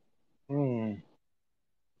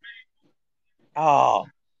 Oh,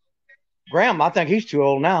 Graham, I think he's too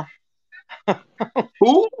old now.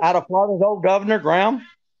 Who? Out of Florida's old governor, Graham.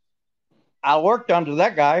 I worked under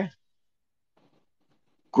that guy.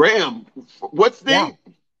 Graham, what state? Yeah.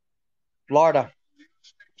 Florida,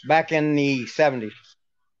 back in the 70s.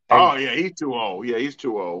 Oh, yeah, he's too old. Yeah, he's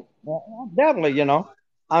too old. Well, definitely,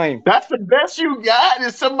 I mean, that's the best you got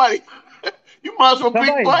is somebody. You might as well pick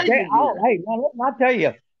Biden. Hey, man, I'll tell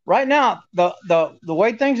you right now, the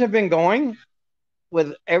way things have been going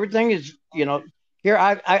with everything is, here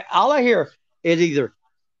all I hear is either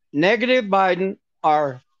negative Biden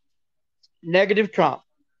or negative Trump.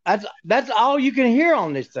 That's all you can hear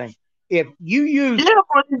on this thing. If you use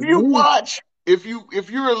but if you watch, if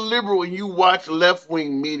you're a liberal and you watch left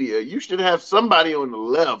wing media, you should have somebody on the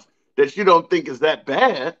left that you don't think is that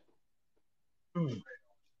bad. I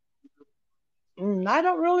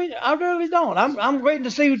really don't. I'm waiting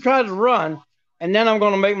to see who tries to run, and then I'm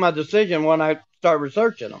going to make my decision when I start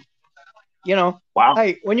researching them. Wow.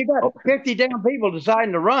 Hey, when you got 50 damn people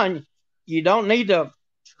deciding to run, you don't need to.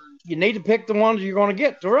 You need to pick the ones you're going to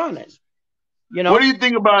get to run it. What do you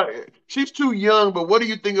think about? She's too young, but what do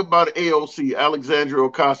you think about AOC, Alexandria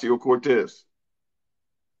Ocasio-Cortez?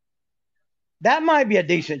 That might be a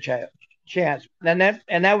decent chance, and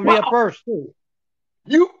that would be a first too.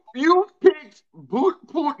 You picked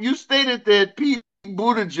you stated that Pete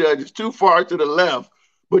Buttigieg is too far to the left,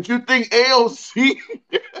 but you think AOC?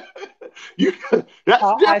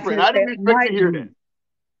 That's different. I didn't expect to hear that.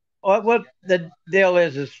 What the deal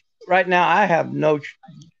is right now I have no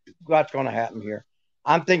what's going to happen here.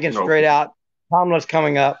 I'm thinking straight out. Kamala's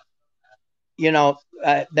coming up. They're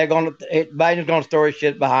going to Biden's going to throw his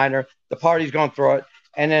shit behind her. The party's going to throw it,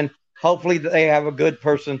 and then hopefully they have a good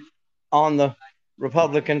person on the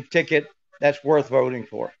Republican ticket that's worth voting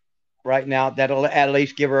for right now. That'll at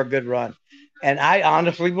least give her a good run. And I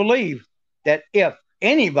honestly believe that if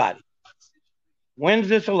anybody wins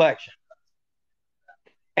this election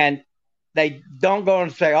and they don't go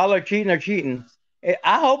and say, oh, they're cheating,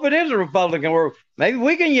 I hope it is a Republican where maybe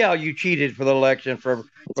we can yell you cheated for the election for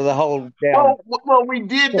the whole damn. Well, we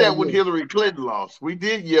did that when Hillary Clinton lost. We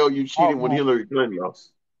did yell you cheated when Hillary Clinton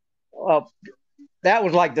lost. Well, that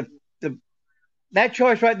was like that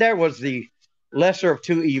choice right there was the lesser of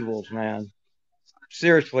two evils, man.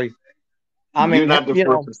 Seriously. I mean, you're not the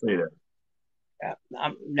first to say that.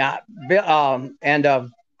 I'm not.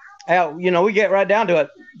 Hell, we get right down to it.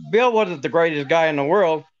 Bill wasn't the greatest guy in the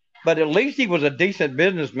world, but at least he was a decent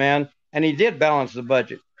businessman, and he did balance the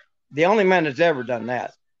budget. The only man that's ever done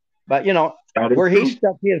that. But where he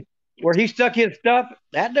stuck his stuff,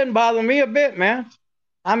 that doesn't bother me a bit, man.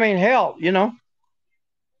 I mean, hell,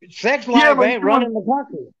 sex life ain't running the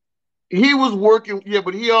country. He was working,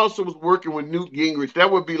 but he also was working with Newt Gingrich.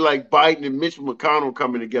 That would be like Biden and Mitch McConnell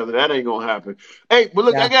coming together. That ain't gonna happen. Hey, but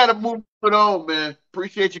look, I gotta move it on, man.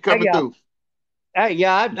 Appreciate you coming through. Hey,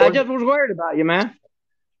 I just was worried about you, man.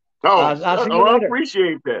 I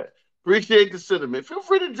appreciate that. Appreciate the sentiment. Feel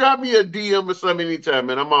free to drop me a DM or something anytime,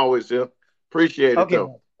 man. I'm always here. Appreciate it,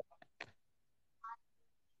 though.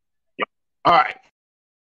 All right.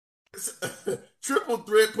 Triple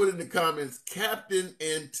Threat put in the comments, Captain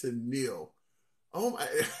and Tennille. Oh my,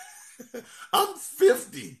 I'm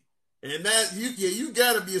 50. And that you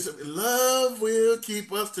gotta be something. Love will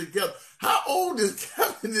keep us together. How old is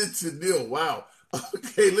Captain and Tennille? Wow.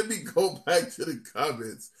 Okay, let me go back to the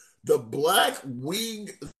comments. The Black Wing.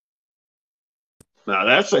 Now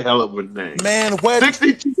that's a hell of a name. Man,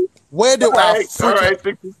 62. where do All right,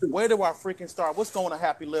 62. I freaking start? What's going on,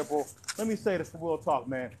 Happy Liberal? Let me say this for real talk,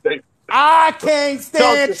 man. Thank- I can't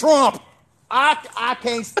stand Trump. I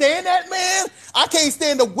can't stand that man. I can't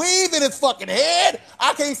stand the weave in his fucking head.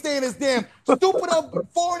 I can't stand his damn stupid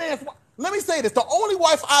foreign ass. Let me say this. The only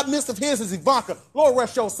wife I missed of his is Ivanka. Lord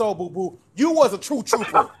rest your soul, boo-boo. You was a true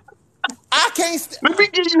trooper. I can't Let me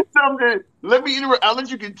give you something. Let me interrupt. I'll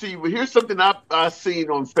let you continue. But here's something I seen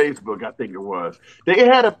on Facebook, I think it was. They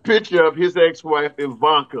had a picture of his ex-wife,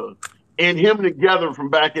 Ivanka, and him together from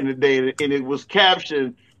back in the day. And it was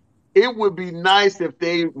captioned, "It would be nice if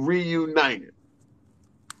they reunited."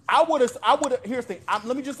 I would have, here's the thing.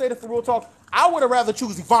 Let me just say this for real talk. I would have rather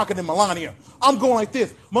choose Ivanka than Melania. I'm going like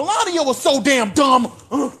this. Melania was so damn dumb.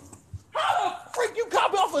 How the freak you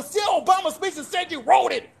copy off a Michelle Obama speech and said you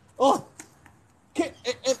wrote it? Can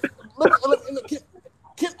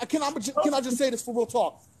I just say this for real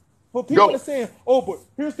talk? But people are saying, but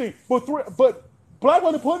here's the thing. But black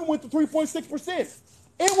unemployment went to 3.6%.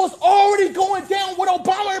 It was already going down when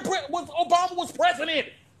Obama was president.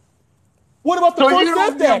 What about the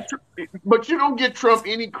first step? But you don't get Trump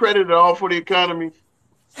any credit at all for the economy?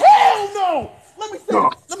 Hell no!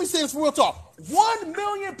 Let me say this for real talk. 1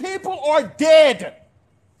 million people are dead,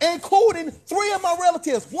 including 3 of my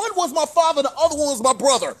relatives. One was my father, the other one was my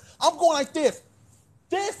brother. I'm going like this.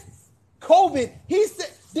 This COVID, he said,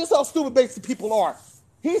 this is how stupid basic people are.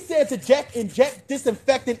 He said to inject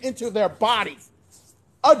disinfectant into their bodies.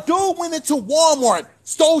 A dude went into Walmart,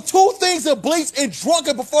 stole 2 things of bleach, and drunk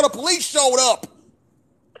it before the police showed up.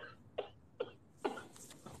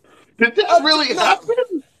 Did that really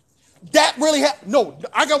happen? That really happened. No,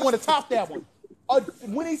 I got one to top that one.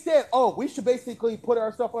 When he said, we should basically put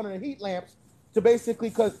ourselves under the heat lamps to basically,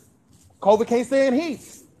 because COVID can't stand heat.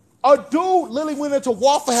 A dude literally went into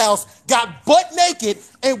Waffle House, got butt naked,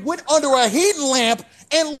 and went under a heating lamp,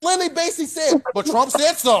 and literally basically said, but Trump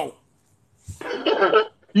said so.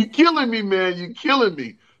 You killing me, man. You killing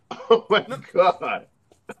me. Oh, my God.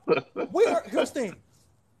 Here's the thing.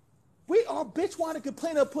 We are bitch wanting to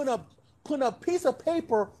complain of putting a piece of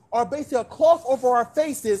paper or basically a cloth over our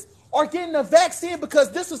faces or getting a vaccine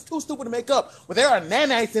because this is too stupid to make up. But there are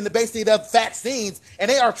nanites in the basically the vaccines,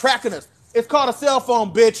 and they are tracking us. It's called a cell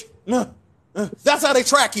phone, bitch. That's how they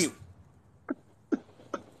track you.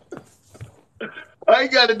 I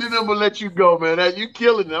ain't got to do nothing but let you go, man. You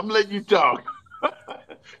killing it. I'm letting you talk.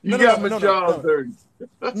 You got my jaws dirty.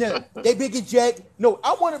 No, they big and jack. No,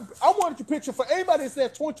 I wanted your picture for everybody that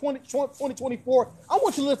says 2024. I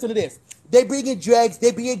want you to listen to this. They bring in drugs,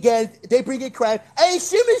 they bring in gangs, they bring in crime. Hey,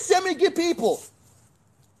 shimmy, good people.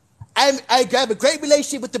 I have a great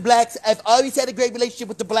relationship with the blacks. I've always had a great relationship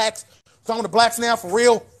with the blacks. Some of the blacks now, for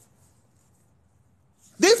real.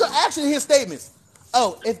 These are actually his statements.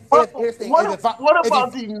 What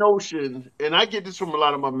about the notion, and I get this from a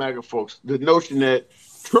lot of my MAGA folks, the notion that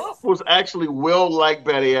Trump was actually well-liked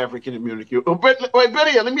by the African community. Wait,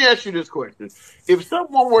 Betty, let me ask you this question. If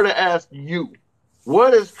someone were to ask you,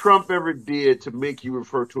 what has Trump ever did to make you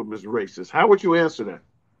refer to him as racist? How would you answer that?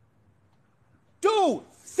 Dude,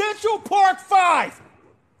 Central Park 5.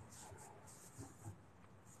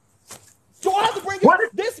 Do I have to bring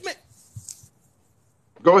this man?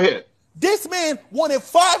 Go ahead. This man wanted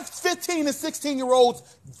 5, 15, and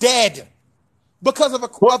 16-year-olds dead because of a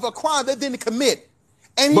crime they didn't commit.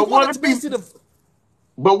 And he wanted to basically...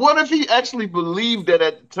 But what if he actually believed that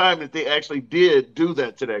at the time that they actually did do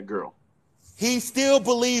that to that girl? He still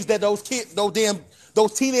believes that those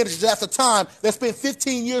teenagers at the time that spent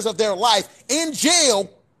 15 years of their life in jail,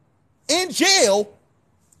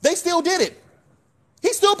 they still did it.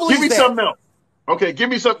 He still believes that. Give me something else. Okay, give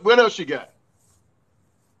me something. What else you got?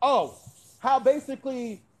 Oh, how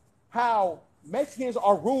Mexicans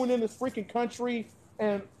are ruining this freaking country,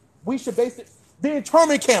 and we should the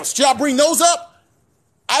internment camps. Should I bring those up?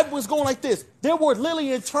 I was going like this. There were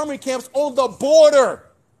literally internment camps on the border.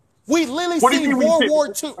 We literally seen World War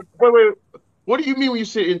II. Wait. What do you mean when you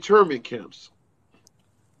say internment camps?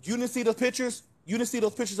 You didn't see those pictures? You didn't see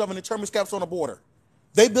those pictures of an internment camps on the border?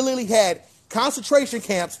 They literally had concentration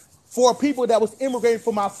camps for people that was immigrating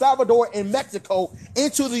from El Salvador and Mexico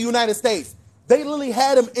into the United States. They literally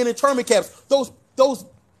had them in internment camps.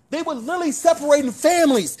 They were literally separating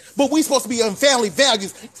families, but we supposed to be on family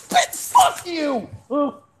values. Bitch, fuck you!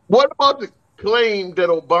 What about the claim that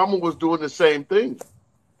Obama was doing the same thing?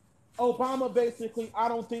 Obama basically, I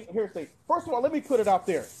don't think, here's the thing. First of all, let me put it out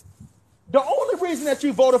there. The only reason that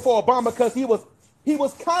you voted for Obama because he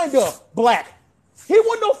was kind of black. He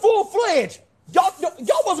wasn't no full-fledged. Y'all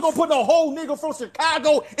wasn't gonna put no whole nigga from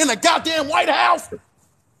Chicago in the goddamn White House.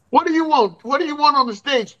 What do you want? What do you want on the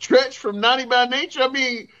stage? Tretch from 90 by Nature? I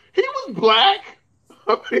mean, he was black.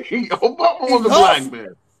 I mean, Obama was a black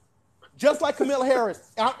man. Just like Kamala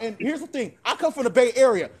Harris. And here's the thing. I come from the Bay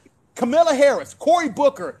Area. Kamala Harris, Cory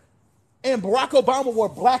Booker, and Barack Obama were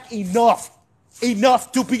black enough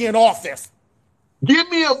to be in office. Give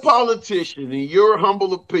me a politician, in your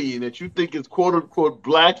humble opinion, that you think is quote unquote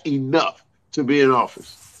black enough to be in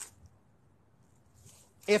office.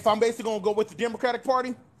 If I'm basically going to go with the Democratic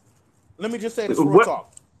Party, let me just say this real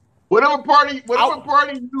talk. Whatever party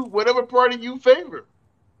you favor.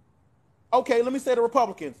 Okay, let me say the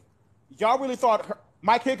Republicans. Y'all really thought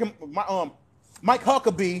Mike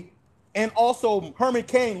Huckabee and also Herman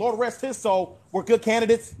Cain, Lord rest his soul, were good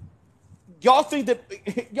candidates? Y'all think that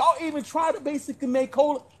y'all even try to basically make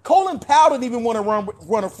Colin Powell didn't even want to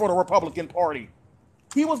run for the Republican Party.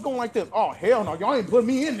 He was going like this. Oh, hell no, y'all ain't put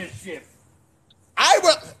me in this shit.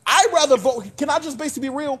 I'd rather vote. Can I just basically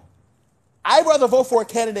be real? I'd rather vote for a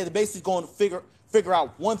candidate that basically going to figure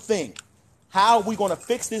out one thing. How are we going to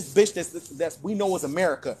fix this bitch that's we know is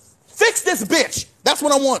America? Fix this bitch. That's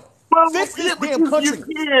what I want. Fix this damn country.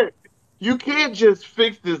 You can't just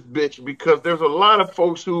fix this bitch because there's a lot of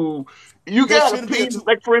folks who you got opinions.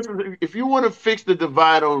 Like, for instance, if you want to fix the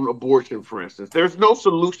divide on abortion, for instance, there's no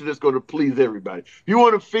solution that's going to please everybody. If you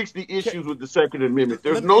want to fix the issues with the Second Amendment,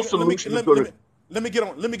 there's no solution that's going to. Let me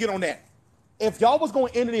get on that. If y'all was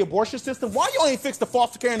going into the abortion system, why y'all ain't fix the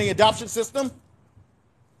foster care and the adoption system?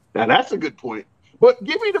 Now that's a good point. But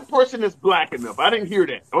give me the person that's black enough. I didn't hear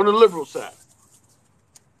that on the liberal side.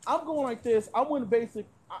 I'm going like this. I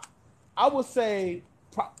would say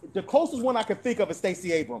the closest one I can think of is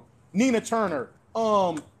Stacey Abrams, Nina Turner,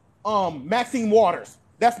 Maxine Waters.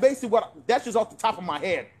 That's basically that's just off the top of my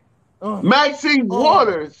head. Maxine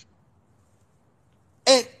Waters.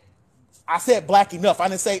 And I said black enough. I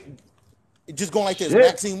didn't say just going like this. Shit.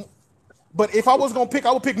 Maxine. But if I was going to pick,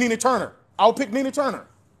 I would pick Nina Turner. I would pick Nina Turner.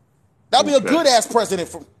 That'd be a good ass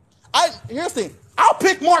president. Here's the thing. I'll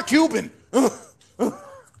pick Mark Cuban. I'm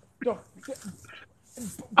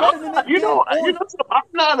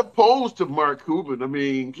not opposed to Mark Cuban. I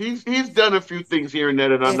mean, he's done a few things here and there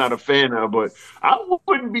that I'm not a fan of, but I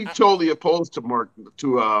wouldn't be totally opposed to Mark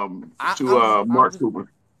Cuban.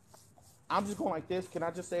 I'm just going like this. Can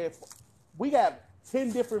I just say, if we have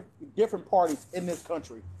 10 different parties in this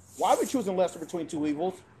country, why are we choosing lesser between two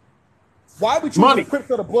evils? Why are we choosing the Crips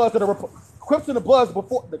or the Bloods Crips and the Bloods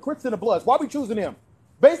before the Crips and the Bloods? Why are we choosing them?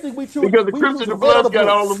 Basically, we choose because the Crips and the Bloods got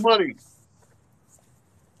all the money.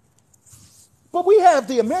 But we have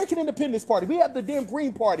the American Independence Party. We have the damn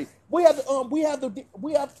Green Party. We have the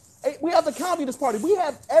Communist Party. We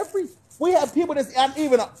have people that's not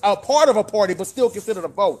even a part of a party but still considered a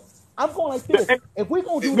vote. I'm going like this. If we're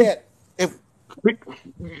gonna do that,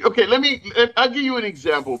 I'll give you an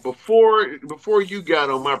example. Before you got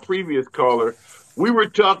on, my previous caller, we were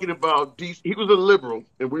talking about he was a liberal,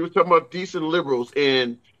 and we were talking about decent liberals,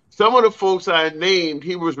 and some of the folks I named,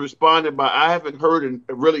 he was responding by, I haven't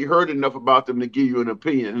really heard enough about them to give you an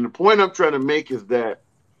opinion. And the point I'm trying to make is that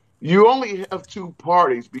you only have two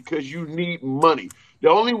parties because you need money. The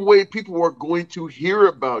only way people are going to hear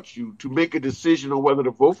about you to make a decision on whether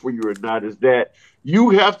to vote for you or not is that you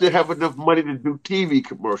have to have enough money to do TV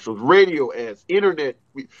commercials, radio ads, internet.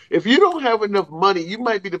 If you don't have enough money, you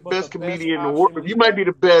might be the best comedian in the world. You might be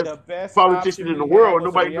the best politician in the world, and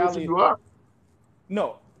nobody knows who you are.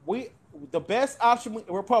 No, the best option,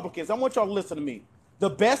 Republicans, I want y'all to listen to me. The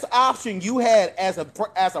best option you had as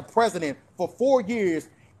a president for 4 years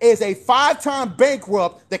is a 5-time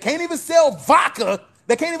bankrupt that can't even sell vodka,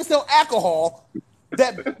 that can't even sell alcohol,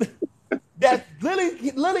 that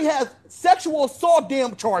literally has sexual assault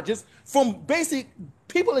damn charges from basic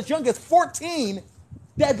people as young as 14,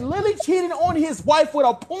 that literally cheated on his wife with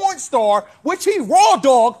a porn star, which he raw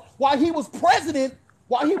dogged while he was president,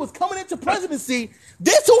 while he was coming into presidency.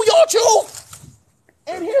 This who y'all choose?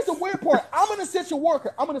 And here's the weird part. I'm an essential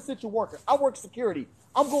worker. I work security.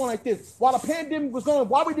 I'm going like this. While the pandemic was going,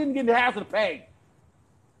 why we didn't get the hazard pay?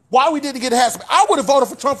 I would have voted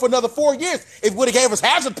for Trump for another 4 years if he would have gave us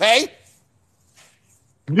hazard pay.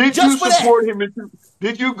 Did you support him?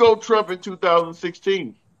 Did you go Trump in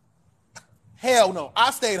 2016? Hell no.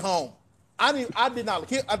 I stayed home. I didn't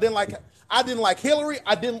like Hillary.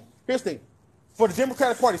 Here's the thing. For the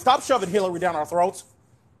Democratic Party, stop shoving Hillary down our throats.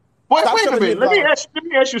 Wait a minute. Let me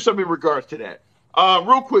ask you something in regards to that.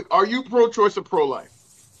 Real quick, are you pro-choice or pro-life?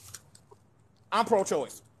 I'm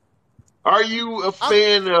pro-choice. Are you a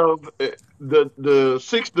fan of the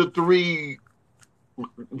 6-3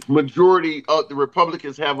 majority of the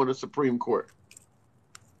Republicans have on the Supreme Court?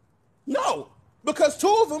 No, because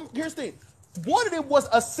two of them. Here's the thing: One of them was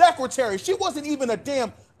a secretary. She wasn't even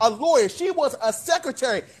a lawyer. She was a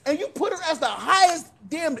secretary, and you put her as the highest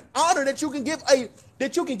damn honor that you can give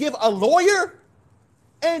a lawyer.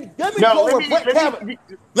 And let me go with Brett Kavanaugh.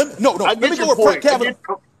 Let me go with Brett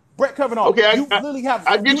Kavanaugh. Brett Kavanaugh. Okay, you literally have.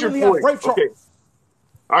 I get your point. Okay.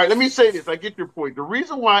 All right, let me say this. I get your point. The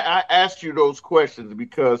reason why I asked you those questions is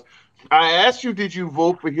because I asked you, did you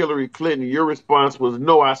vote for Hillary Clinton? Your response was,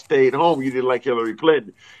 no, I stayed home. You didn't like Hillary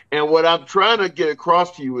Clinton. And what I'm trying to get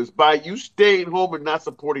across to you is by you staying home and not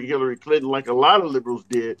supporting Hillary Clinton like a lot of liberals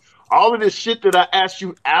did, all of this shit that I asked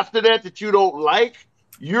you after that you don't like,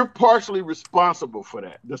 you're partially responsible for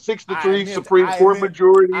that. The 6-3 Supreme Court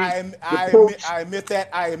majority. I admit that.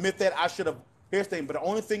 I should have. Here's the thing. But the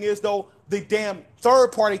only thing is, though, the damn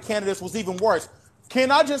third-party candidates was even worse. Can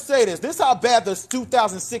I just say this? This is how bad the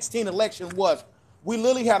 2016 election was. We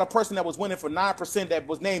literally had a person that was winning for 9% that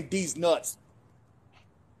was named D's Nuts.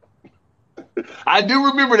 I do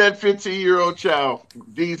remember that 15-year-old child,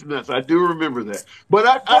 D's Nuts. I do remember that.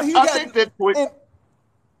 But I think that point.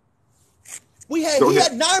 He had 9%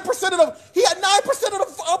 of the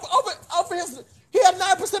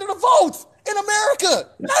votes in America.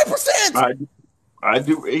 9%. I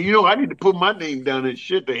do. You know, I need to put my name down and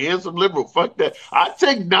shit. The handsome liberal. Fuck that. I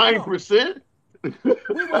take 9%. Here's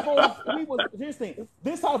the thing.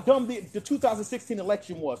 This is how dumb the 2016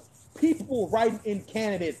 election was. People were writing in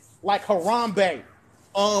candidates like Harambe,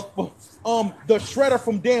 the Shredder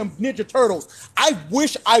from damn Ninja Turtles. I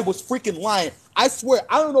wish I was freaking lying. I swear,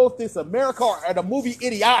 I don't know if this is America or the movie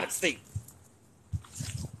Idiocy.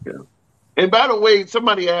 Yeah. And by the way,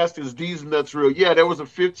 somebody asked, is D's Nuts real? Yeah, there was a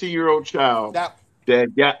 15-year-old child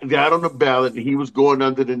that got on the ballot, and he was going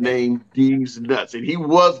under the name D's Nuts, and he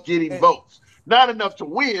was getting votes. Not enough to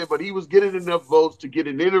win, but he was getting enough votes to get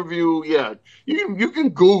an interview. Yeah, you can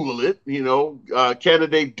Google it. You know,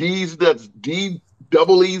 candidate D's Nuts,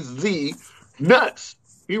 D-E-E-Z Nuts.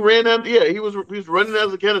 He ran out. Yeah, he was running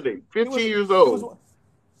as a candidate. 15 years old.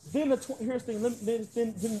 Here's the thing.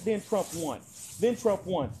 Then Trump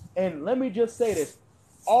won. And let me just say this.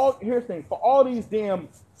 Here's the thing. For all these damn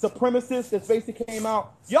supremacists that basically came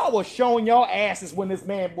out, y'all was showing y'all asses when this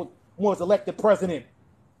man was elected president.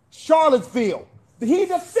 Charlottesville. He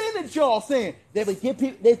defended y'all, saying they would give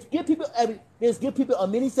people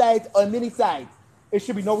on many sides. It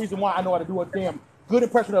should be no reason why I know how to do a damn good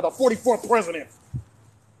impression of the 44th president.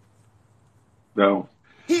 No.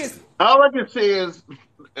 All I can say is,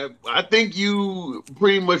 I think you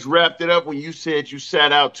pretty much wrapped it up when you said you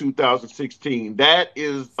sat out 2016. That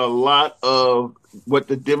is a lot of what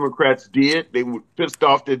the Democrats did. They were pissed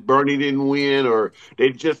off that Bernie didn't win, or they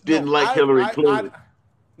just didn't like Hillary Clinton.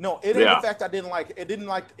 It ain't the fact I didn't like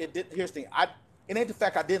it. Here's the thing. It ain't the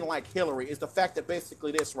fact I didn't like Hillary. It's the fact that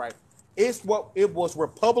basically this, right? It was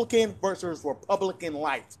Republican versus Republican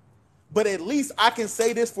light. But at least I can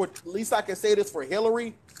say this for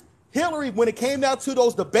Hillary. Hillary, when it came down to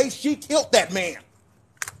those debates, she killed that man.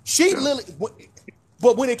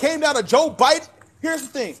 But when it came down to Joe Biden, here's the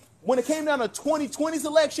thing. When it came down to 2020's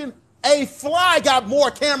election, a fly got more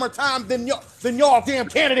camera time than y'all damn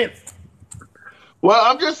candidates. Well,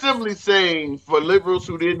 I'm just simply saying, for liberals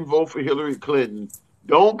who didn't vote for Hillary Clinton,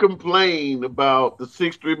 don't complain about the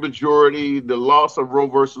 6-3 majority, the loss of Roe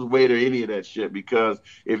versus Wade, or any of that shit. Because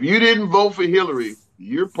if you didn't vote for Hillary,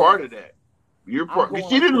 you're part of that. You're part.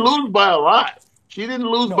 She didn't lose by a lot. She didn't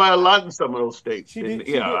lose by a lot in some of those states.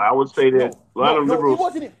 I would say that a lot of liberals.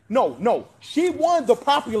 She won the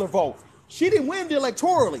popular vote. She didn't win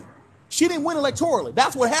electorally.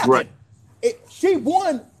 That's what happened. Right. She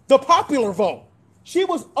won the popular vote. She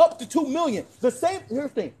was up to 2 million. Here's the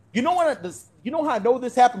thing. You know how I know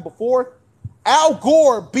this happened before? Al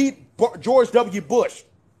Gore beat George W. Bush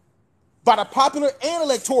by the popular and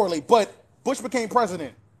electorally, but Bush became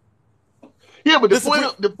president. Yeah, but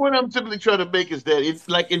the point I'm simply trying to make is that it's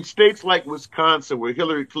like in states like Wisconsin, where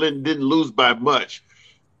Hillary Clinton didn't lose by much,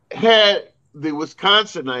 had the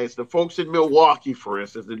Wisconsinites, the folks in Milwaukee, for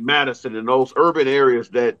instance, in Madison, in those urban areas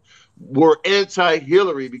that were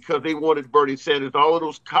anti-Hillary because they wanted Bernie Sanders, all of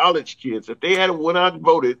those college kids, if they had went out and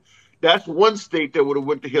voted, that's one state that would have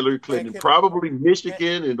went to Hillary Clinton, probably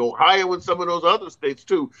Michigan and Ohio and some of those other states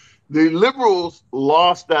too. The liberals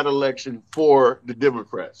lost that election for the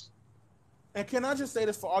Democrats. And can I just say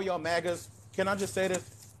this for all y'all MAGAs? Can I just say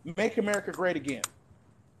this? Make America great again.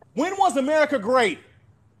 When was America great?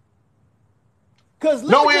 Because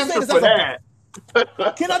no answer for that.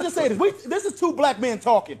 Can I just say this? This is two black men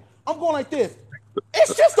talking. I'm going like this.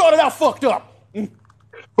 It's just started out fucked up.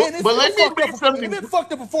 But let me make something. It's been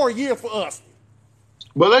fucked up for 4 years for us.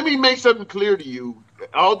 But let me make something clear to you.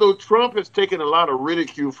 although Trump has taken a lot of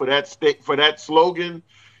ridicule for that slogan,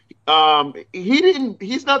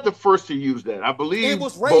 he's not the first to use that. I believe It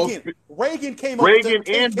was both Reagan. Reagan came up with Reagan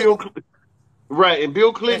it. and right, and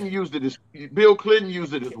Bill Clinton used it as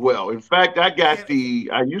well. In fact, I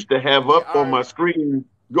used to have up on my screen.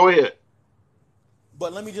 Go ahead.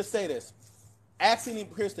 But let me just say this. Here's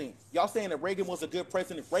the thing. Y'all saying that Reagan was a good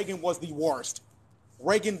president. Reagan was the worst.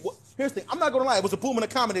 Here's the thing. I'm not going to lie. It was a boom in the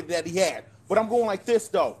comedy that he had. But I'm going like this,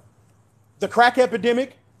 though. The crack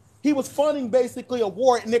epidemic, he was funding basically a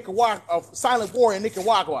war in Nicaragua, a silent war in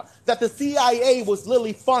Nicaragua, that the CIA was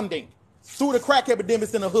literally funding through the crack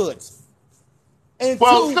epidemics in the hoods. And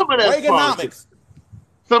some of that's Reaganomics.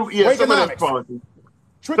 Some of that's politics.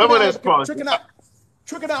 Some of that's politics.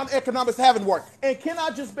 Trickle down economics haven't worked. And can I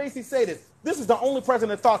just basically say this? This is the only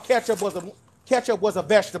president that thought ketchup was a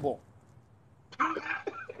vegetable. All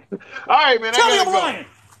right, man. Tell me I'm lying.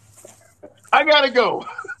 I gotta go.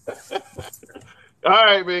 All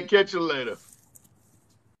right, man. Catch you later.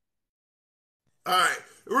 All right,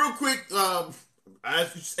 real quick.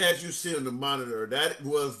 As you see on the monitor, that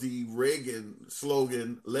was the Reagan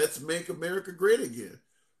slogan, "Let's make America great again."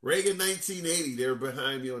 Reagan 1980, they're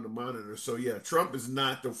behind me on the monitor. So yeah, Trump is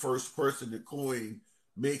not the first person to coin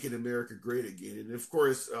 "Making America Great Again." And of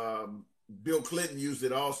course, Bill Clinton used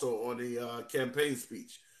it also on a campaign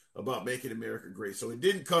speech about making America great. So it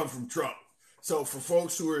didn't come from Trump. So for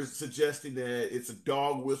folks who are suggesting that it's a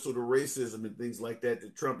dog whistle to racism and things like that,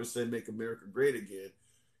 that Trump is saying "Make America Great Again,"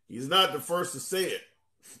 he's not the first to say it.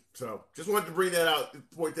 So just wanted to bring that out,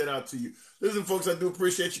 point that out to you. Listen, folks, I do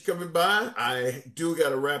appreciate you coming by. I do got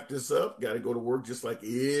to wrap this up. Got to go to work just like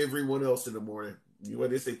everyone else in the morning. You know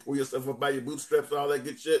what they say, pull yourself up by your bootstraps, all that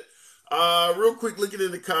good shit. Real quick, looking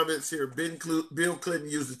in the comments here, Bill Clinton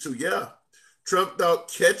used it too. Yeah. Trump thought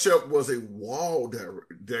ketchup was a wall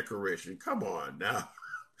decoration. Come on now.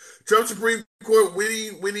 Trump Supreme Court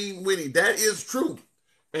winning. That is true.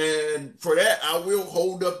 And for that, I will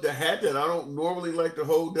hold up the hat that I don't normally like to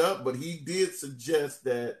hold up, but he did suggest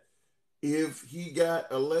that if he got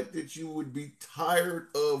elected, you would be tired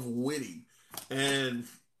of winning. And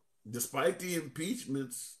despite the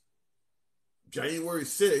impeachments, January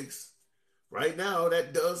 6th, right now,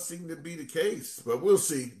 that does seem to be the case. But we'll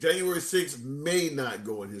see. January 6th may not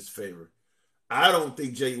go in his favor. I don't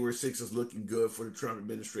think January 6th is looking good for the Trump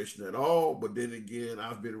administration at all. But then again,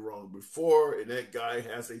 I've been wrong before, and that guy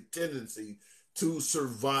has a tendency to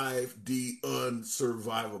survive the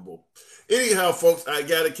unsurvivable. Anyhow, folks, I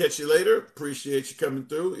got to catch you later. Appreciate you coming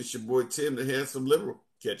through. It's your boy Tim, the Handsome Liberal.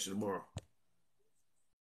 Catch you tomorrow.